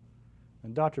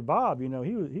 And Dr. Bob,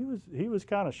 he was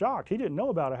kind of shocked. He didn't know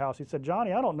about a house. He said,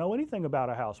 "Johnny, I don't know anything about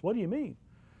a house. What do you mean?"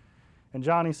 And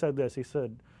Johnny said this. He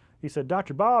said,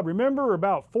 "Dr. Bob, remember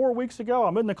about 4 weeks ago,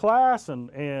 I'm in the class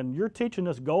and you're teaching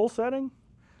this goal setting?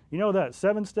 You know, that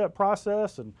 7-step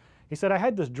process?" And he said, "I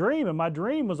had this dream, and my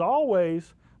dream was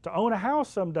always to own a house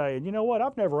someday. And you know what?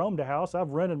 I've never owned a house.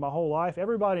 I've rented my whole life.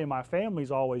 Everybody in my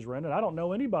family's always rented. I don't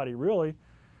know anybody really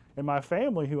in my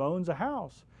family who owns a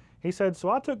house." He said, "So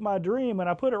I took my dream and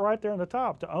I put it right there on the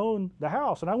top to own the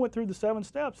house. And I went through the 7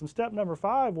 steps. And step number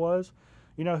 5 was,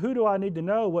 who do I need to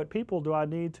know? What people do I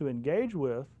need to engage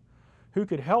with who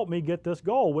could help me get this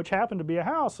goal?" Which happened to be a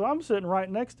house. So I'm sitting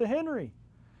right next to Henry.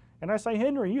 And I say,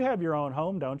 "Henry, you have your own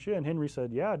home, don't you?" And Henry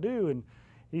said, "Yeah, I do." And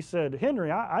he said,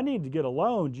 "Henry, I need to get a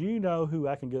loan. Do you know who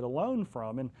I can get a loan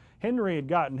from?" And Henry had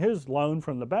gotten his loan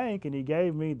from the bank, and he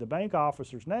gave me the bank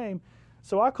officer's name.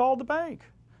 So I called the bank.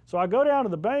 So I go down to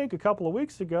the bank a couple of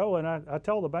weeks ago, and I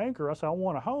tell the banker, I say, "I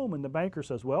want a home." And the banker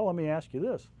says, "Well, let me ask you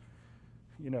this.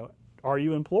 Are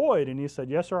you employed?" And he said,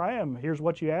 "Yes, sir, I am. Here's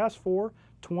what you asked for.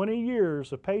 20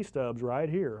 years of pay stubs right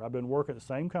here. I've been working at the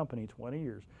same company 20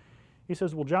 years. He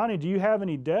says, "Well, Johnny, do you have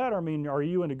any debt? I mean, are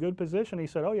you in a good position?" He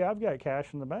said, "Oh, yeah, I've got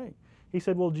cash in the bank." He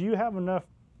said, "Well, do you have enough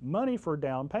money for a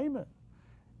down payment?"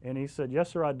 And he said, "Yes,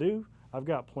 sir, I do. I've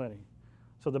got plenty."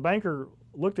 So the banker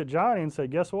looked at Johnny and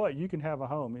said, "Guess what? You can have a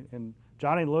home." And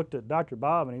Johnny looked at Dr.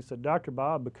 Bob and he said, "Dr.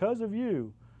 Bob, because of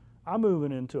you, I'm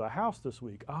moving into a house this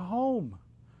week, a home.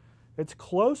 It's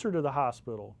closer to the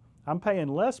hospital. I'm paying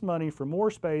less money for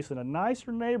more space in a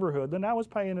nicer neighborhood than I was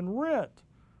paying in rent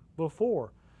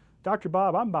before. Dr.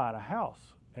 Bob, I'm buying a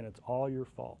house, and it's all your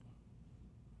fault."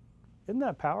 Isn't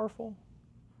that powerful?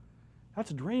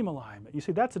 That's dream alignment. You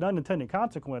see, that's an unintended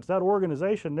consequence. That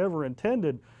organization never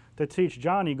intended to teach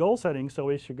Johnny goal setting so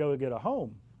he should go get a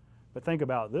home. But think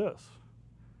about this.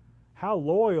 How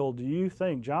loyal do you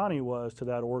think Johnny was to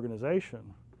that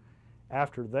organization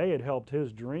after they had helped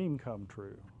his dream come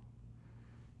true?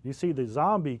 You see, the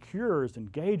zombie cure is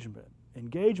engagement.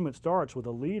 Engagement starts with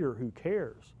a leader who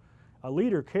cares, A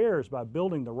leader cares by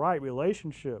building the right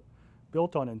relationship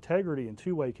built on integrity and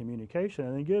two-way communication,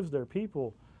 and he gives their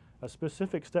people a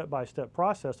specific step-by-step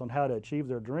process on how to achieve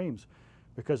their dreams.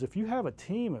 Because if you have a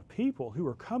team of people who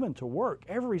are coming to work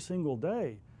every single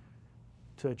day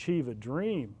to achieve a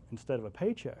dream instead of a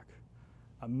paycheck,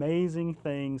 amazing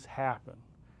things happen.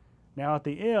 Now at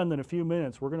the end, in a few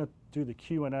minutes, we're going to do the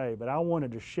Q&A, but I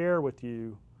wanted to share with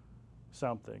you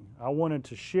something. I wanted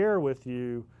to share with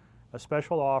you a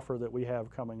special offer that we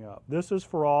have coming up. This is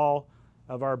for all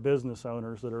of our business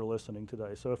owners that are listening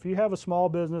today. So if you have a small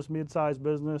business, mid-sized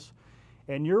business,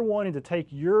 and you're wanting to take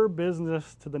your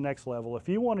business to the next level, if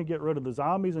you want to get rid of the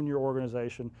zombies in your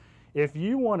organization, if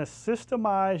you want to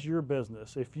systemize your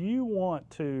business, if you want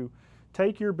to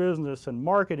take your business and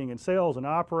marketing and sales and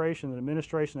operations and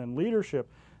administration and leadership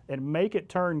and make it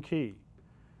turnkey,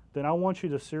 then I want you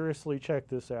to seriously check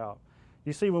this out.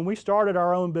 You see, when we started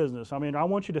our own business, I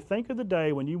want you to think of the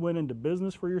day when you went into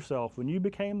business for yourself, when you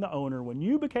became the owner, when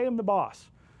you became the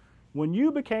boss, when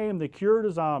you became the cure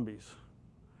to zombies,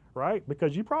 right?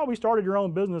 Because you probably started your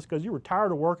own business because you were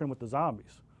tired of working with the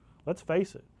zombies. Let's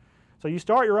face it. So you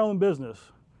start your own business.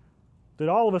 Did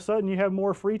all of a sudden you have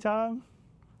more free time?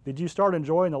 Did you start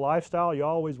enjoying the lifestyle you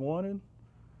always wanted?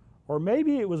 Or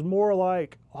maybe it was more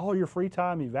like all your free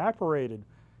time evaporated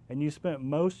and you spent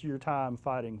most of your time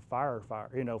fighting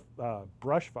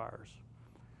brush fires.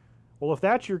 Well, if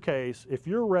that's your case, if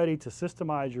you're ready to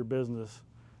systemize your business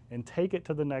and take it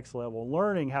to the next level,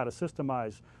 learning how to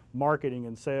systemize marketing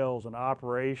and sales and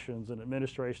operations and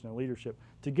administration and leadership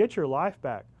to get your life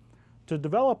back, to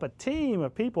develop a team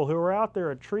of people who are out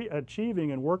there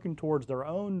achieving and working towards their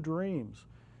own dreams,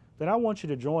 then I want you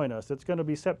to join us. It's going to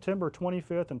be September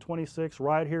 25th and 26th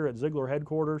right here at Ziglar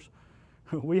headquarters.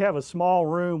 We have a small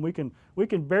room. We can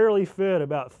barely fit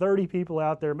about 30 people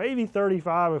out there, maybe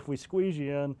 35 if we squeeze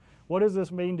you in. What does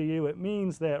this mean to you? It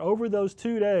means that over those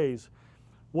 2 days,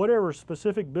 whatever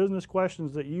specific business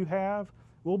questions that you have,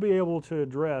 we'll be able to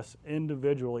address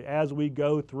individually as we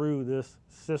go through this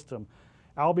system.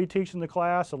 I'll be teaching the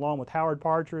class along with Howard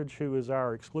Partridge, who is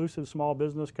our exclusive small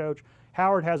business coach.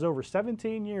 Howard has over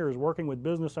 17 years working with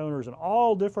business owners in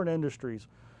all different industries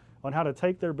on how to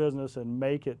take their business and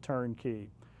make it turnkey.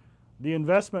 The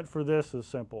investment for this is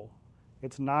simple.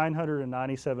 It's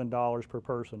 $997 per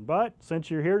person. But since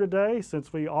you're here today,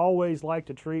 since we always like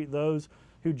to treat those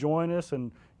who join us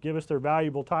and give us their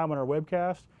valuable time on our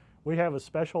webcast, we have a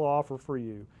special offer for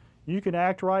you. You can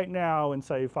act right now and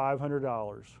save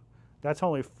 $500. That's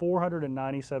only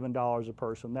 $497 a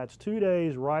person. That's 2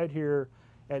 days right here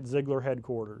at Ziglar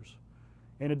headquarters.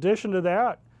 In addition to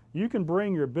that, you can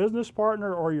bring your business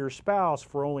partner or your spouse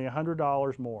for only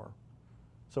 $100 more.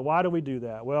 So why do we do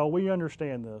that? Well, we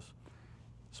understand this.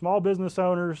 Small business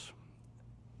owners,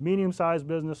 medium-sized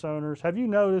business owners, have you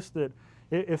noticed that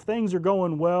if things are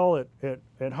going well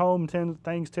at home,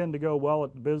 things tend to go well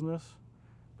at the business?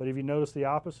 But have you noticed the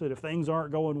opposite? If things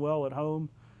aren't going well at home,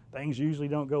 things usually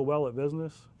don't go well at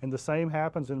business. And the same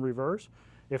happens in reverse.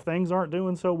 If things aren't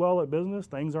doing so well at business,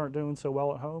 things aren't doing so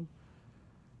well at home.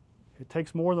 It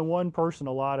takes more than one person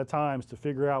a lot of times to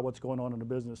figure out what's going on in the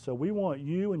business. So we want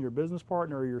you and your business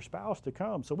partner or your spouse to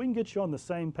come so we can get you on the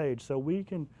same page, so we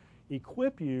can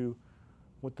equip you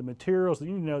with the materials that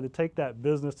you know to take that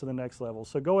business to the next level.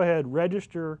 So go ahead,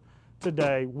 register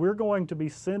today. We're going to be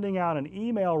sending out an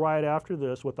email right after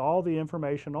this with all the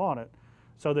information on it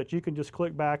so that you can just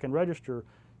click back and register.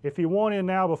 If you want in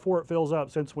now before it fills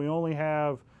up, since we only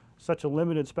have such a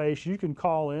limited space, you can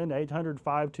call in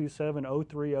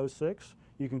 800-527-0306.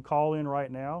 You can call in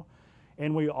right now.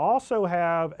 And we also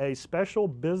have a special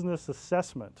business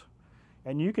assessment.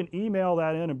 And you can email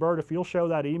that in. And Bert, if you'll show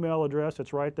that email address,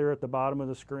 it's right there at the bottom of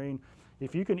the screen.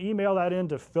 If you can email that in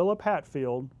to Philip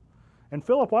Hatfield. And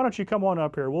Philip, why don't you come on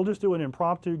up here? We'll just do an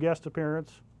impromptu guest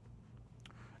appearance.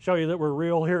 Show you that we're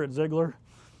real here at Ziglar.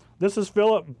 This is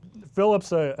Philip.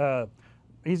 Philip's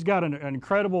he's got an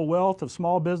incredible wealth of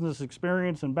small business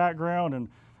experience and background, and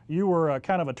you were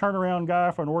kind of a turnaround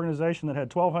guy for an organization that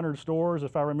had 1,200 stores,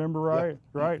 if I remember right.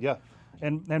 Yeah. Right? Yeah.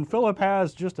 And Philip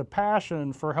has just a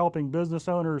passion for helping business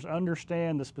owners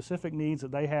understand the specific needs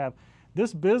that they have.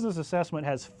 This business assessment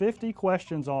has 50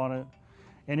 questions on it,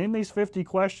 and in these 50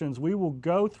 questions, we will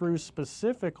go through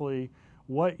specifically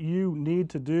what you need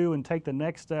to do and take the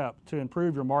next step to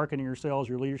improve your marketing, your sales,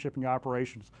 your leadership, and your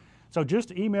operations. So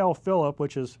just email Philip,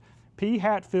 which is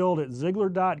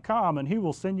phatfield@ziglar.com, and he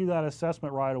will send you that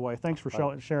assessment right away. Thanks for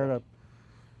sharing that.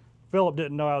 Philip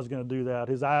didn't know I was going to do that.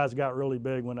 His eyes got really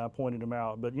big when I pointed him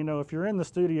out. But you know, if you're in the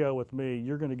studio with me,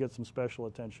 you're going to get some special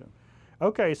attention.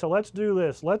 Okay, so let's do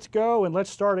this. Let's go and let's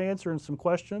start answering some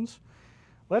questions.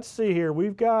 Let's see here.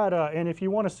 We've got, and if you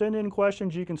want to send in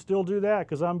questions, you can still do that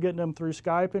because I'm getting them through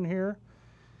Skype in here.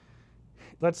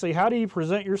 Let's see, how do you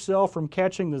present yourself from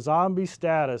catching the zombie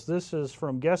status? This is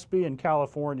from Guestby in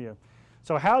California.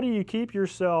 So how do you keep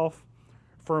yourself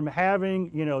from having,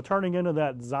 turning into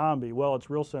that zombie? Well, it's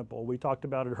real simple. We talked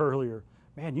about it earlier.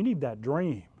 Man, you need that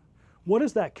dream. What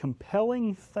is that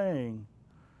compelling thing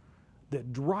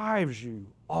that drives you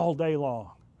all day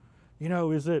long?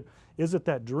 Is it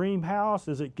that dream house?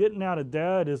 Is it getting out of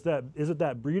debt? Is it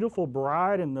that beautiful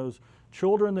bride and those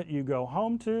children that you go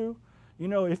home to?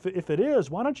 If it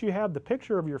is, why don't you have the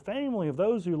picture of your family, of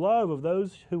those you love, of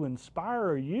those who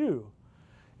inspire you,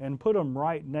 and put them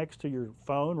right next to your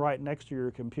phone, right next to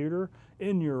your computer,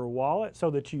 in your wallet,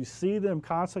 so that you see them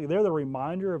constantly. They're the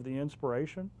reminder of the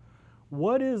inspiration.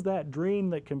 What is that dream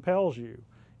that compels you?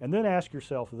 And then ask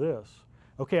yourself this.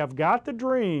 Okay, I've got the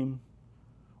dream.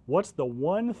 What's the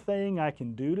one thing I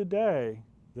can do today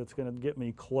that's going to get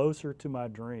me closer to my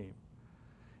dream?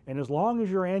 And as long as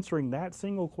you're answering that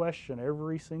single question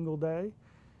every single day,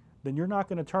 then you're not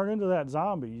going to turn into that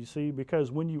zombie, you see,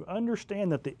 because when you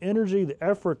understand that the energy, the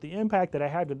effort, the impact that I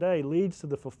have today leads to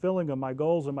the fulfilling of my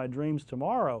goals and my dreams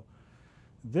tomorrow,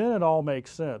 then it all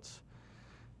makes sense.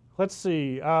 Let's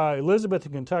see, Elizabeth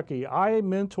in Kentucky, I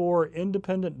mentor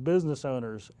independent business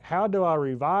owners. How do I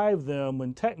revive them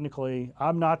when technically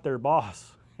I'm not their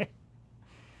boss?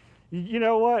 You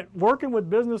know what? Working with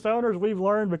business owners, we've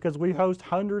learned, because we host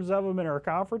hundreds of them in our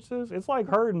conferences, it's like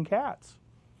herding cats,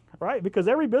 right? Because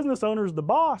every business owner is the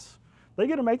boss. They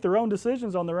get to make their own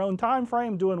decisions on their own time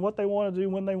frame, doing what they want to do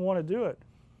when they want to do it.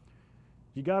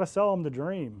 You got to sell them the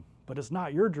dream, but it's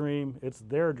not your dream, it's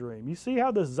their dream. You see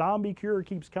how the zombie cure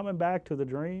keeps coming back to the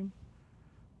dream?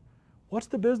 What's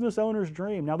the business owner's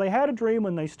dream? Now, they had a dream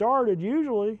when they started,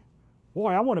 usually.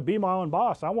 Boy, I want to be my own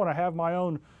boss. I want to have my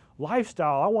own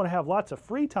lifestyle. I want to have lots of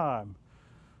free time.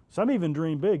 Some even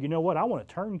dream big. You know what? I want a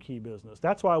turnkey business.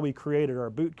 That's why we created our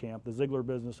boot camp, the Ziglar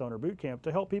Business Owner Boot Camp,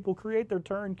 to help people create their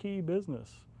turnkey business.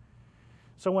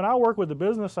 So when I work with the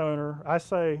business owner, I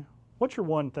say, what's your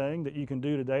one thing that you can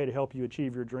do today to help you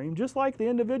achieve your dream? Just like the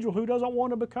individual who doesn't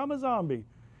want to become a zombie.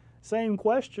 Same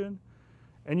question.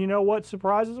 And you know what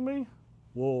surprises me?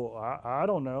 Well, I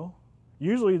don't know.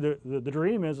 Usually the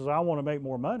dream is I want to make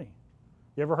more money.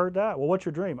 You ever heard that? Well, what's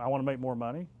your dream? I want to make more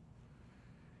money.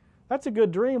 That's a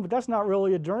good dream, but that's not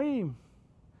really a dream.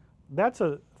 That's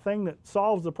a thing that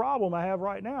solves the problem I have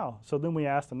right now. So then we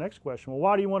ask the next question, well,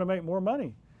 why do you want to make more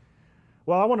money?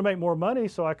 Well, I want to make more money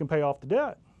so I can pay off the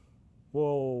debt.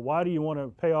 Well, why do you want to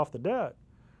pay off the debt?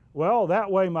 Well, that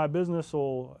way my business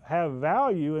will have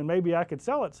value and maybe I could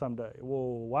sell it someday.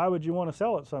 Well, why would you want to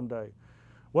sell it someday?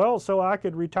 Well, so I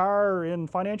could retire in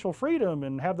financial freedom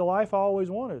and have the life I always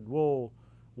wanted. Well,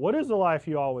 what is the life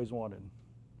you always wanted?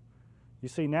 You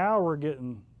see, now we're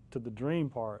getting to the dream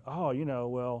part. Oh,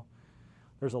 well,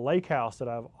 there's a lake house that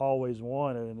I've always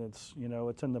wanted, and it's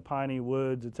in the piney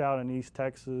woods. It's out in East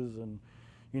Texas, and,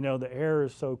 the air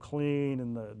is so clean,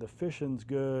 and the fishing's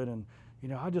good, and,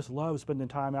 I just love spending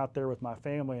time out there with my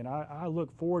family, and I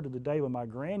look forward to the day when my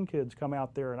grandkids come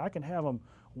out there and I can have them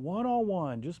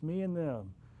one-on-one, just me and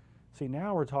them. See,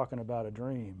 now we're talking about a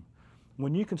dream.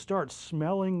 When you can start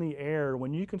smelling the air,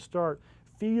 when you can start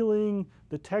feeling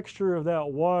the texture of that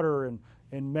water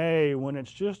in May, when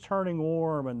it's just turning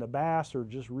warm and the bass are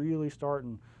just really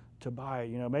starting to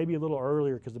bite, maybe a little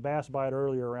earlier because the bass bite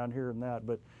earlier around here than that.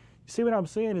 But you see what I'm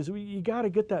saying is you got to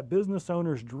get that business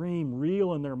owner's dream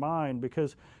real in their mind,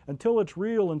 because until it's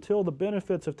real, until the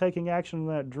benefits of taking action in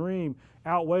that dream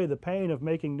outweigh the pain of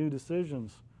making new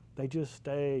decisions, they just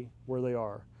stay where they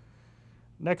are.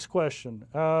 Next question.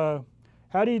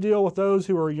 How do you deal with those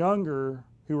who are younger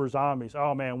who are zombies?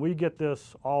 Oh man, we get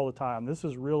this all the time. This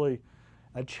is really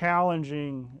a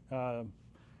challenging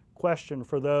question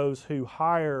for those who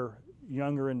hire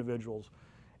younger individuals.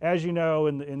 As you know,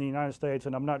 in the United States,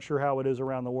 and I'm not sure how it is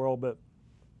around the world, but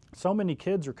so many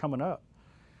kids are coming up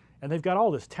and they've got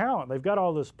all this talent, they've got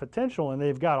all this potential, and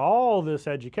they've got all this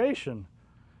education,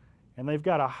 and they've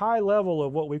got a high level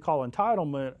of what we call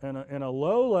entitlement and a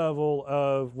low level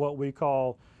of what we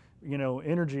call,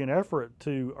 energy and effort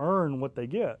to earn what they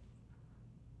get.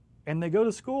 And they go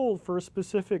to school for a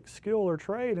specific skill or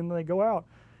trade, and they go out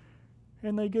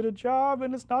and they get a job,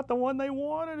 and it's not the one they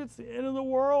wanted. It's the end of the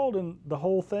world, and the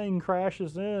whole thing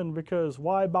crashes in because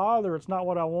why bother? It's not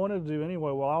what I wanted to do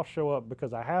anyway. Well, I'll show up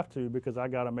because I have to, because I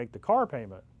got to make the car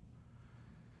payment.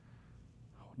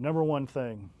 Number one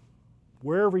thing,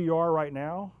 wherever you are right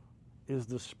now is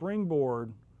the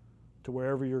springboard to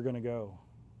wherever you're going to go.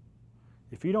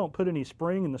 If you don't put any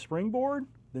spring in the springboard,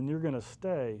 then you're going to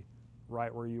stay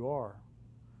right where you are.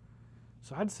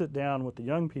 So I'd sit down with the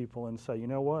young people and say, you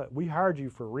know what, we hired you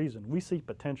for a reason. We see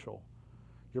potential.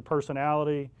 Your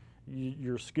personality,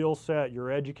 your skill set,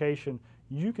 your education,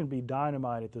 you can be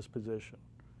dynamite at this position.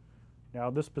 Now,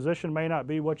 this position may not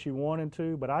be what you wanted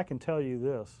to, but I can tell you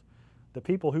this. The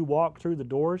people who walk through the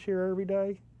doors here every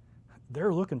day,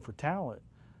 they're looking for talent.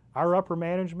 Our upper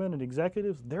management and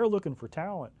executives, they're looking for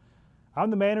talent. I'm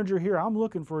the manager here, I'm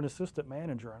looking for an assistant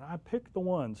manager, and I pick the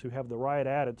ones who have the right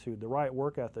attitude, the right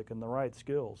work ethic, and the right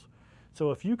skills.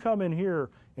 So if you come in here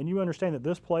and you understand that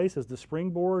this place is the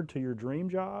springboard to your dream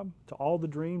job, to all the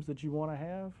dreams that you want to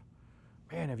have,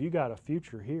 man, have you got a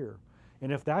future here.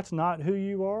 And if that's not who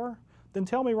you are, then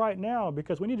tell me right now,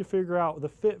 because we need to figure out the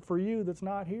fit for you that's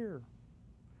not here.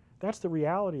 That's the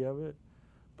reality of it.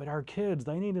 But our kids,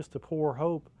 they need us to pour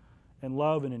hope and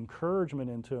love and encouragement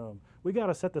into them. We got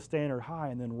to set the standard high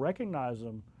and then recognize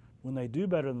them when they do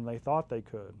better than they thought they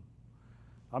could.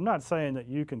 I'm not saying that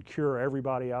you can cure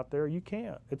everybody out there. You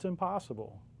can't. It's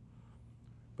impossible.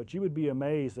 But you would be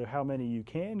amazed at how many you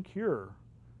can cure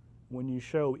when you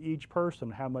show each person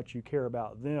how much you care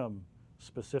about them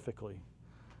specifically.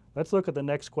 Let's look at the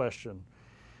next question.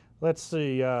 Let's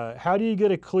see, how do you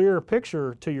get a clear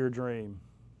picture to your dream?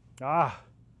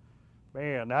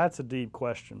 Man, that's a deep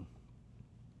question.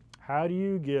 How do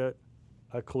you get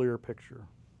a clear picture?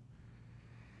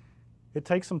 It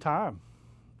takes some time.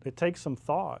 It takes some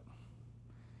thought.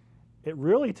 It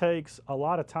really takes a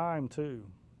lot of time too.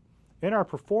 In our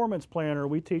performance planner,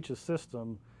 we teach a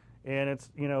system, and it's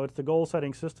the goal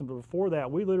setting system, but before that,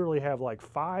 we literally have like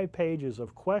 5 pages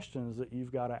of questions that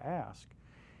you've got to ask.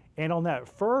 And on that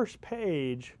first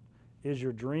page is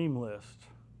your dream list.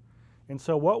 And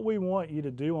so what we want you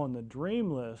to do on the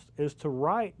dream list is to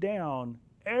write down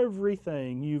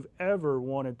everything you've ever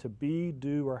wanted to be,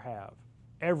 do, or have.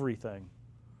 Everything.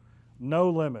 No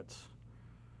limits.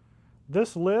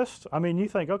 This list, I mean, you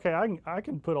think, okay, I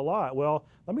can put a lot. Well,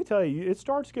 let me tell you, it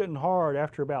starts getting hard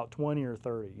after about 20 or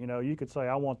 30. You know, you could say,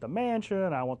 I want the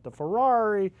mansion, I want the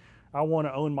Ferrari, I want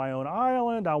to own my own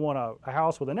island, I want a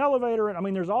house with an elevator. I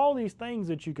mean, there's all these things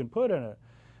that you can put in it.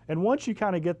 And once you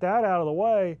kind of get that out of the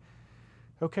way,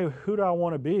 okay, who do I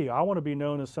want to be? I want to be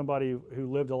known as somebody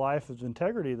who lived a life of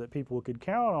integrity that people could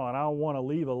count on. I want to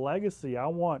leave a legacy. I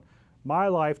want my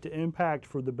life to impact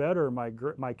for the better my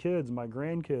kids, my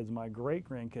grandkids, my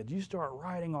great-grandkids. You start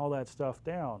writing all that stuff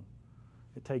down.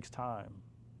 It takes time.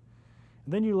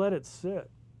 And then you let it sit.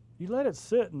 You let it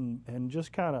sit and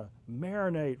just kind of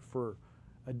marinate for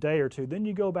a day or two. Then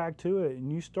you go back to it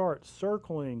and you start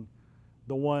circling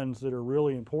the ones that are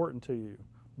really important to you,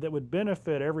 that would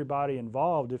benefit everybody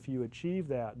involved if you achieve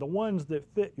that, the ones that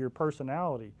fit your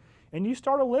personality. And you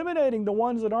start eliminating the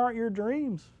ones that aren't your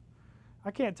dreams. I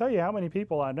can't tell you how many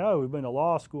people I know who've been to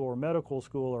law school or medical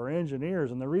school or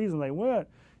engineers, and the reason they went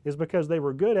is because they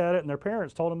were good at it and their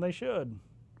parents told them they should.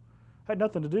 Had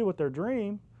nothing to do with their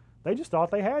dream. They just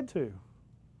thought they had to.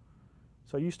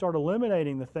 So you start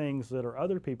eliminating the things that are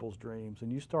other people's dreams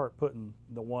and you start putting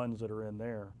the ones that are in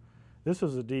there. This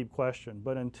is a deep question,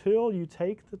 but until you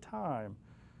take the time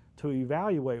to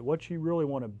evaluate what you really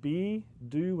want to be,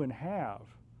 do, and have,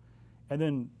 and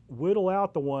then whittle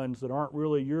out the ones that aren't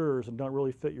really yours and don't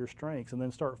really fit your strengths, and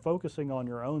then start focusing on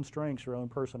your own strengths, your own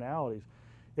personalities.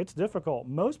 It's difficult.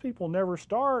 Most people never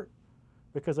start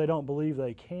because they don't believe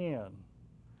they can.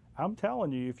 I'm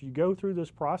telling you, if you go through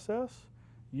this process,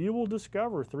 you will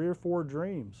discover 3 or 4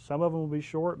 dreams. Some of them will be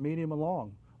short, medium, and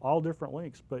long, all different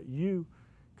lengths, but you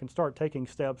can start taking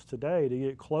steps today to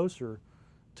get closer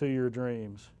to your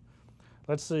dreams.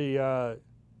 Let's see,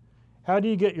 how do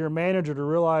you get your manager to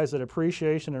realize that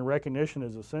appreciation and recognition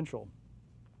is essential?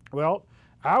 Well,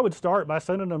 I would start by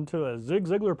sending them to a Zig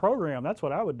Ziglar program. That's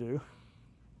what I would do.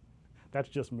 That's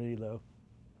just me, though.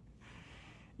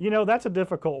 You know, that's a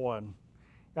difficult one.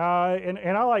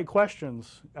 And I like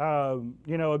questions.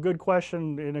 You know, a good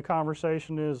question in a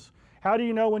conversation is, how do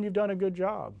you know when you've done a good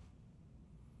job?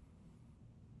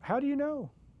 How do you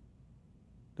know?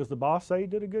 Does the boss say you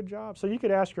did a good job? So you could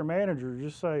ask your manager,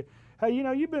 just say, hey, you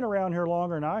know, you've been around here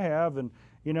longer than I have, and,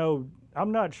 you know,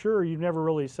 I'm not sure, you've never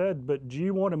really said, but do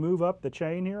you want to move up the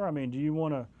chain here? I mean, do you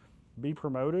want to be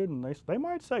promoted? And they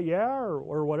might say yeah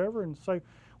or whatever, and say,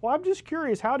 well, I'm just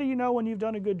curious, how do you know when you've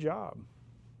done a good job?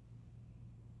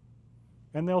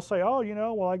 And they'll say, oh, you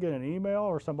know, well, I get an email,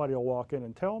 or somebody will walk in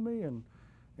and tell me and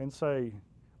say,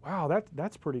 wow,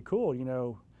 that's pretty cool, you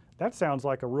know. That sounds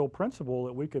like a real principle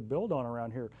that we could build on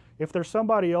around here. If there's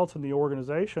somebody else in the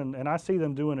organization and I see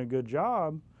them doing a good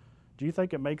job, do you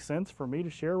think it makes sense for me to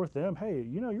share with them, hey,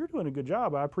 you know, you're doing a good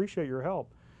job, I appreciate your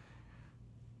help?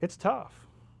 It's tough.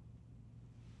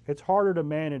 It's harder to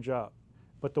manage up.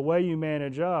 But the way you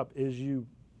manage up is you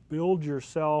build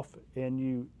yourself and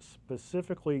you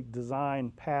specifically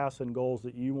design paths and goals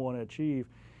that you want to achieve,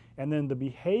 and then the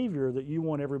behavior that you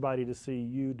want everybody to see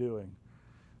you doing.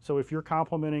 So if you're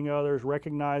complimenting others,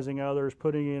 recognizing others,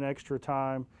 putting in extra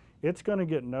time, it's going to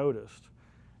get noticed.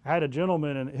 I had a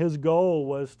gentleman, and his goal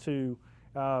was to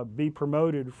be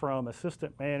promoted from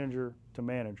assistant manager to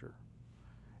manager.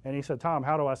 And he said, Tom,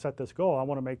 how do I set this goal? I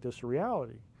want to make this a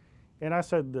reality. And I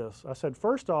said this, I said,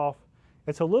 first off,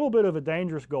 it's a little bit of a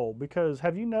dangerous goal, because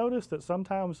have you noticed that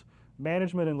sometimes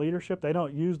management and leadership, they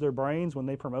don't use their brains when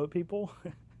they promote people?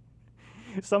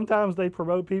 Sometimes they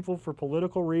promote people for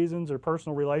political reasons or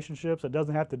personal relationships. It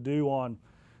doesn't have to do on,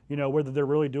 whether they're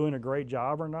really doing a great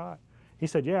job or not. He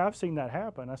said, yeah, I've seen that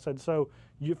happen. I said, so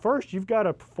first you've got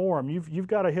to perform. You've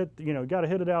got to hit, got to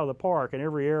hit it out of the park in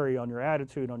every area, on your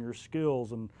attitude, on your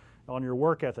skills, and on your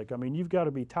work ethic. I mean, you've got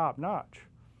to be top notch.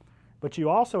 But you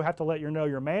also have to let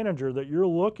your manager that you're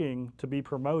looking to be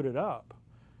promoted up.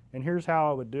 And here's how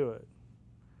I would do it.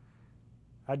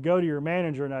 I'd go to your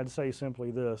manager and I'd say simply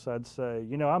this. I'd say,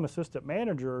 I'm assistant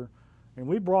manager, and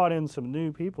we brought in some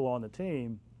new people on the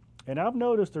team, and I've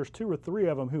noticed there's 2 or 3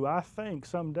 of them who I think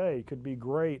someday could be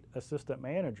great assistant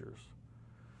managers.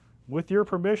 With your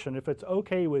permission, if it's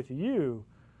okay with you,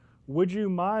 would you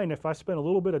mind if I spent a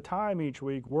little bit of time each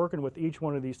week working with each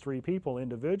one of these 3 people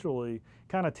individually,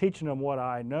 kind of teaching them what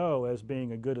I know as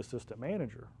being a good assistant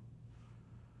manager?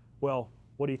 Well,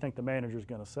 what do you think the manager's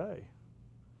going to say?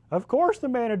 Of course the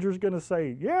manager's going to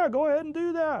say, yeah, go ahead and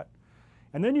do that.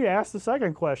 And then you ask the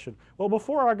second question. Well,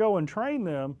 before I go and train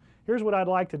them, here's what I'd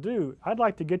like to do. I'd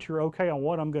like to get your okay on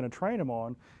what I'm going to train them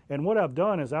on. And what I've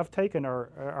done is I've taken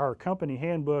our company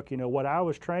handbook, what I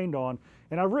was trained on,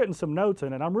 and I've written some notes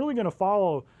in it. I'm really going to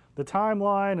follow the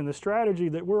timeline and the strategy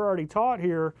that we're already taught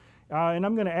here, and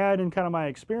I'm going to add in kind of my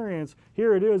experience.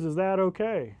 Here it is that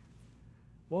okay?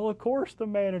 Well, of course the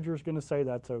manager's going to say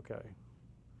that's okay.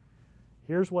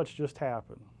 Here's what's just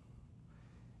happened.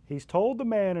 He's told the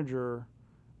manager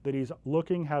that he's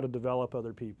looking how to develop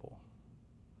other people.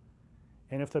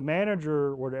 And if the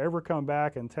manager were to ever come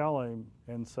back and tell him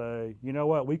and say, you know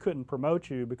what, we couldn't promote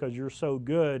you because you're so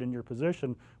good in your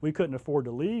position, we couldn't afford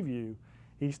to leave you.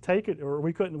 We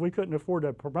couldn't afford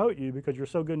to promote you because you're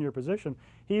so good in your position.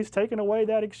 He's taken away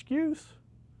that excuse,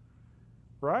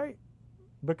 right?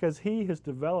 Because he has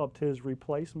developed his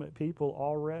replacement people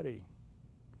already.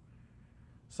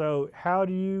 So how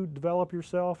do you develop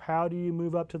yourself? How do you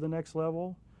move up to the next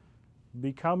level?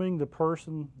 Becoming the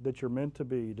person that you're meant to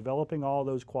be, developing all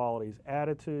those qualities,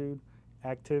 attitude,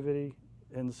 activity,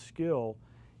 and skill,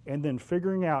 and then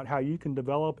figuring out how you can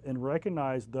develop and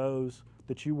recognize those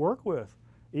that you work with.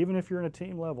 Even if you're in a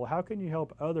team level, how can you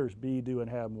help others be, do, and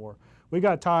have more? We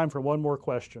got time for one more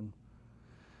question.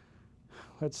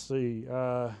 Let's see.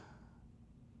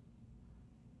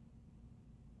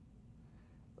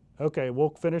 Okay, we'll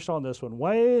finish on this one.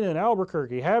 Wayne in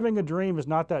Albuquerque, having a dream is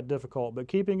not that difficult, but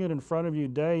keeping it in front of you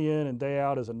day in and day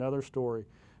out is another story.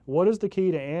 What is the key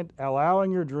to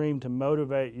allowing your dream to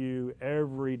motivate you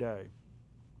every day?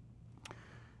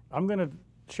 I'm going to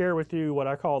share with you what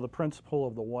I call the principle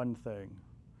of the one thing.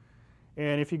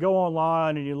 And if you go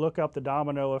online and you look up the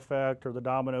domino effect or the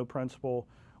domino principle,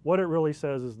 what it really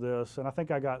says is this, and I think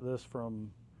I got this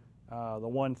from The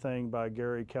One Thing by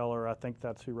Gary Keller. I think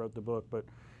that's who wrote the book, but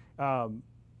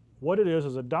what it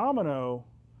is a domino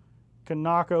can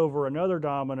knock over another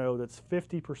domino that's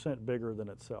 50% bigger than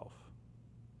itself,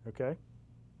 okay?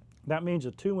 That means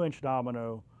a 2-inch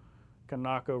domino can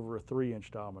knock over a 3-inch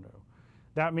domino.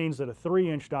 That means that a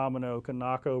 3-inch domino can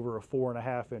knock over a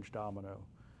 4.5-inch domino.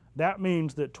 That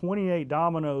means that 28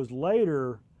 dominoes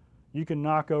later, you can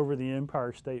knock over the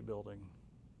Empire State Building.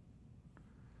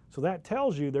 So that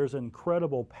tells you there's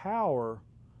incredible power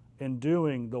in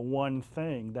doing the one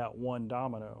thing, that one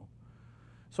domino.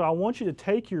 So I want you to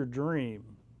take your dream,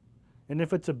 and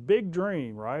if it's a big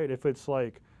dream, right? If it's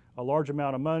like a large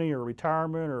amount of money or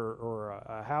retirement or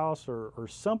a house or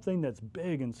something that's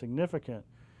big and significant,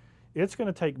 it's going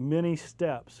to take many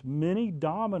steps, many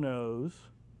dominoes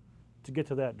to get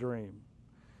to that dream.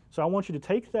 So I want you to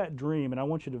take that dream and I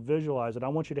want you to visualize it. I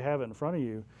want you to have it in front of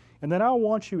you. And then I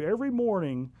want you every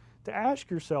morning to ask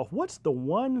yourself, what's the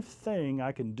one thing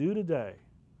I can do today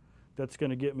that's going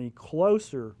to get me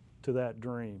closer to that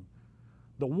dream?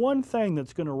 The one thing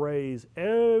that's going to raise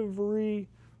every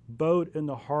boat in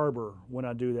the harbor when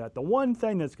I do that. The one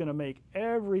thing that's going to make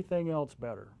everything else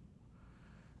better.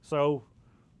 So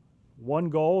one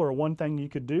goal or one thing you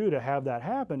could do to have that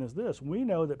happen is this. We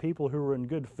know that people who are in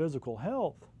good physical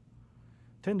health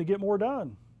tend to get more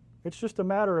done. It's just a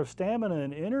matter of stamina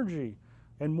and energy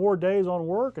and more days on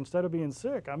work instead of being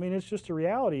sick. I mean, it's just a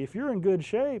reality. If you're in good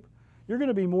shape, you're going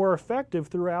to be more effective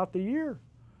throughout the year.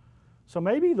 So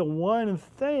maybe the one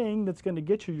thing that's going to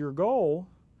get you your goal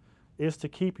is to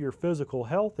keep your physical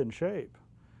health in shape,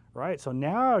 right? So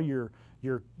now you're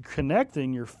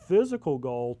connecting your physical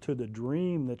goal to the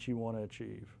dream that you want to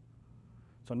achieve.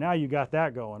 So now you got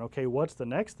that going. Okay, what's the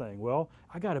next thing? Well,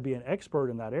 I got to be an expert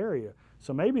in that area.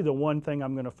 So maybe the one thing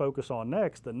I'm going to focus on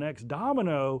next, the next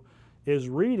domino, is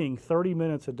reading 30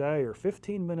 minutes a day or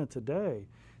 15 minutes a day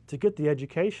to get the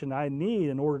education I need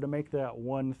in order to make that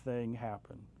one thing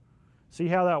happen. See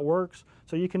how that works?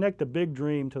 So you connect the big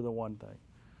dream to the one thing.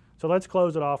 So let's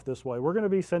close it off this way. We're going to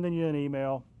be sending you an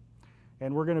email,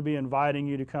 and we're going to be inviting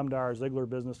you to come to our Ziglar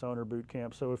Business Owner Boot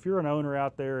Camp. So if you're an owner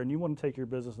out there and you want to take your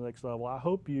business to the next level, I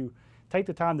hope you take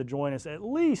the time to join us. At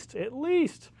least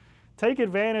take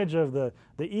advantage of the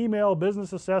email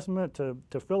business assessment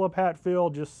to Philip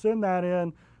Hatfield. Just send that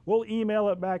in. We'll email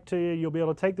it back to you. You'll be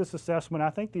able to take this assessment.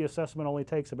 I think the assessment only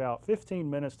takes about 15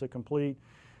 minutes to complete.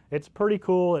 It's pretty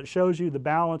cool. It shows you the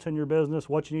balance in your business,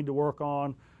 what you need to work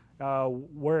on,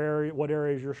 what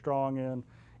areas you're strong in,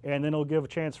 and then it'll give a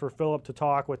chance for Philip to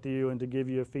talk with you and to give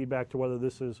you a feedback to whether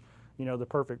this is, the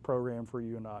perfect program for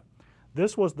you or not.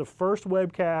 This was the first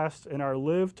webcast in our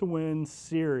Live to Win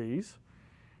series.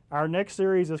 Our next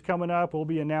series is coming up. We'll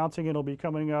be announcing it. It'll be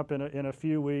coming up in a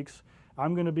few weeks.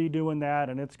 I'm going to be doing that,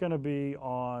 and it's going to be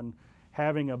on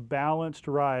having a balanced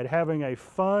ride, having a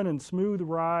fun and smooth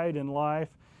ride in life.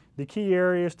 The key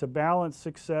areas to balance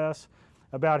success,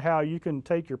 about how you can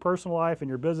take your personal life and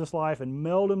your business life and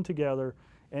meld them together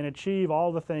and achieve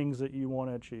all the things that you want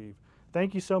to achieve.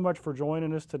 Thank you so much for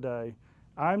joining us today.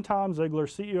 I'm Tom Ziglar,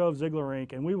 CEO of Ziglar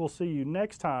Inc., and we will see you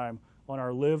next time on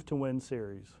our Live to Win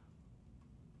series.